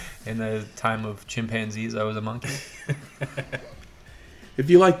Beck. In the time of chimpanzees, I was a monkey. If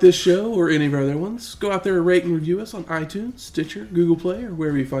you like this show or any of our other ones, go out there and rate and review us on iTunes, Stitcher, Google Play, or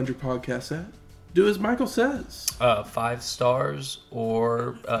wherever you find your podcasts at. Do as Michael says. 5 stars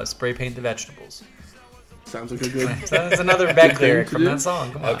or spray paint the vegetables. Sounds like a good... That's another Beck lyric to from do. that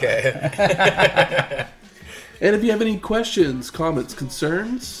song. Come on. Okay. And if you have any questions, comments,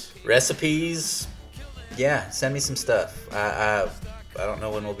 concerns, Recipes. Yeah, send me some stuff. I don't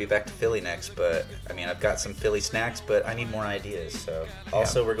know when we'll be back to Philly next, but I mean, I've got some Philly snacks, but I need more ideas. So,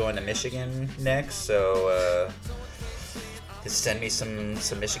 also, we're going to Michigan next, so just send me some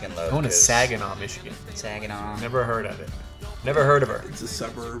Michigan love. Going to 'cause Saginaw, Michigan. Saginaw. Never heard of it. Never heard of her. it's a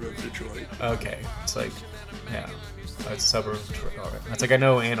suburb of Detroit. Okay, it's like, yeah, it's a suburb of Detroit. All right. That's like I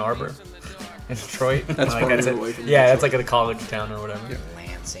know Ann Arbor. Detroit. That's Like, farther it. away from Yeah, that's Detroit. like a college town or whatever. Yeah.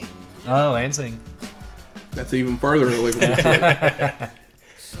 Lansing. Oh, Lansing. That's even farther away from Detroit.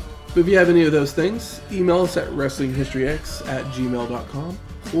 But if you have any of those things, email us at WrestlingHistoryX@gmail.com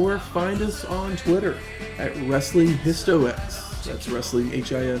or find us on Twitter at WrestlingHistoX. That's Wrestling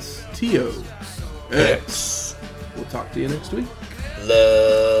HISTOX. We'll talk to you next week.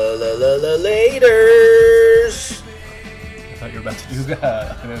 Laters. I thought you were about to do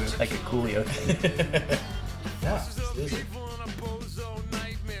like a Coolio thing. Yeah, let's do it.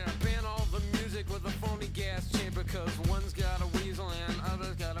 Because one's got a weasel and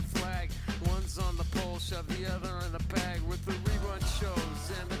other's got a flag. One's on the pole, shove the other in the bag with the rerun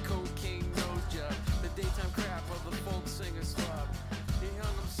shows and the cocaine nose job. The daytime crap of the folk singer's club. He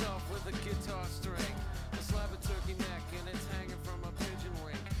hung himself with a guitar string, a slab of turkey neck, and it's hanging